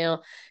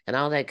voicemail and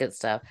all that good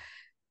stuff.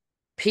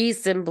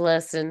 Peace and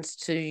blessings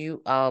to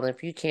you all.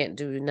 If you can't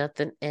do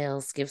nothing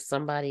else, give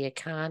somebody a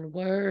kind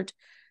word,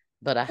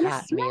 but a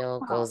hot meal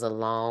goes a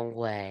long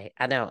way.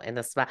 I know, and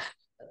the spot.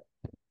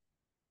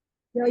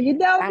 Yo, you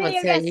know I'm me.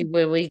 gonna tell you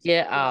when we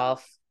get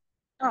off.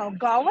 Oh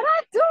God, what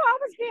I do? I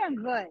was being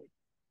good.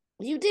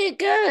 You did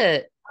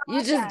good.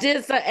 You just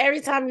did so. Every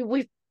time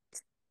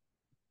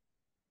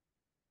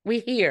we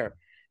hear.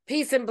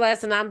 Peace and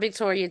blessing. I'm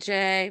Victoria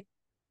J.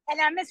 And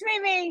I'm Miss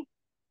Mimi.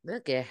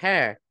 Look at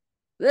her.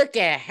 Look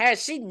at her.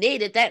 She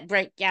needed that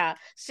break, y'all.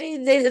 She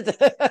needed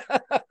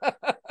the...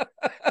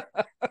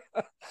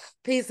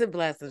 Peace and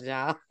blessings,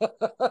 y'all.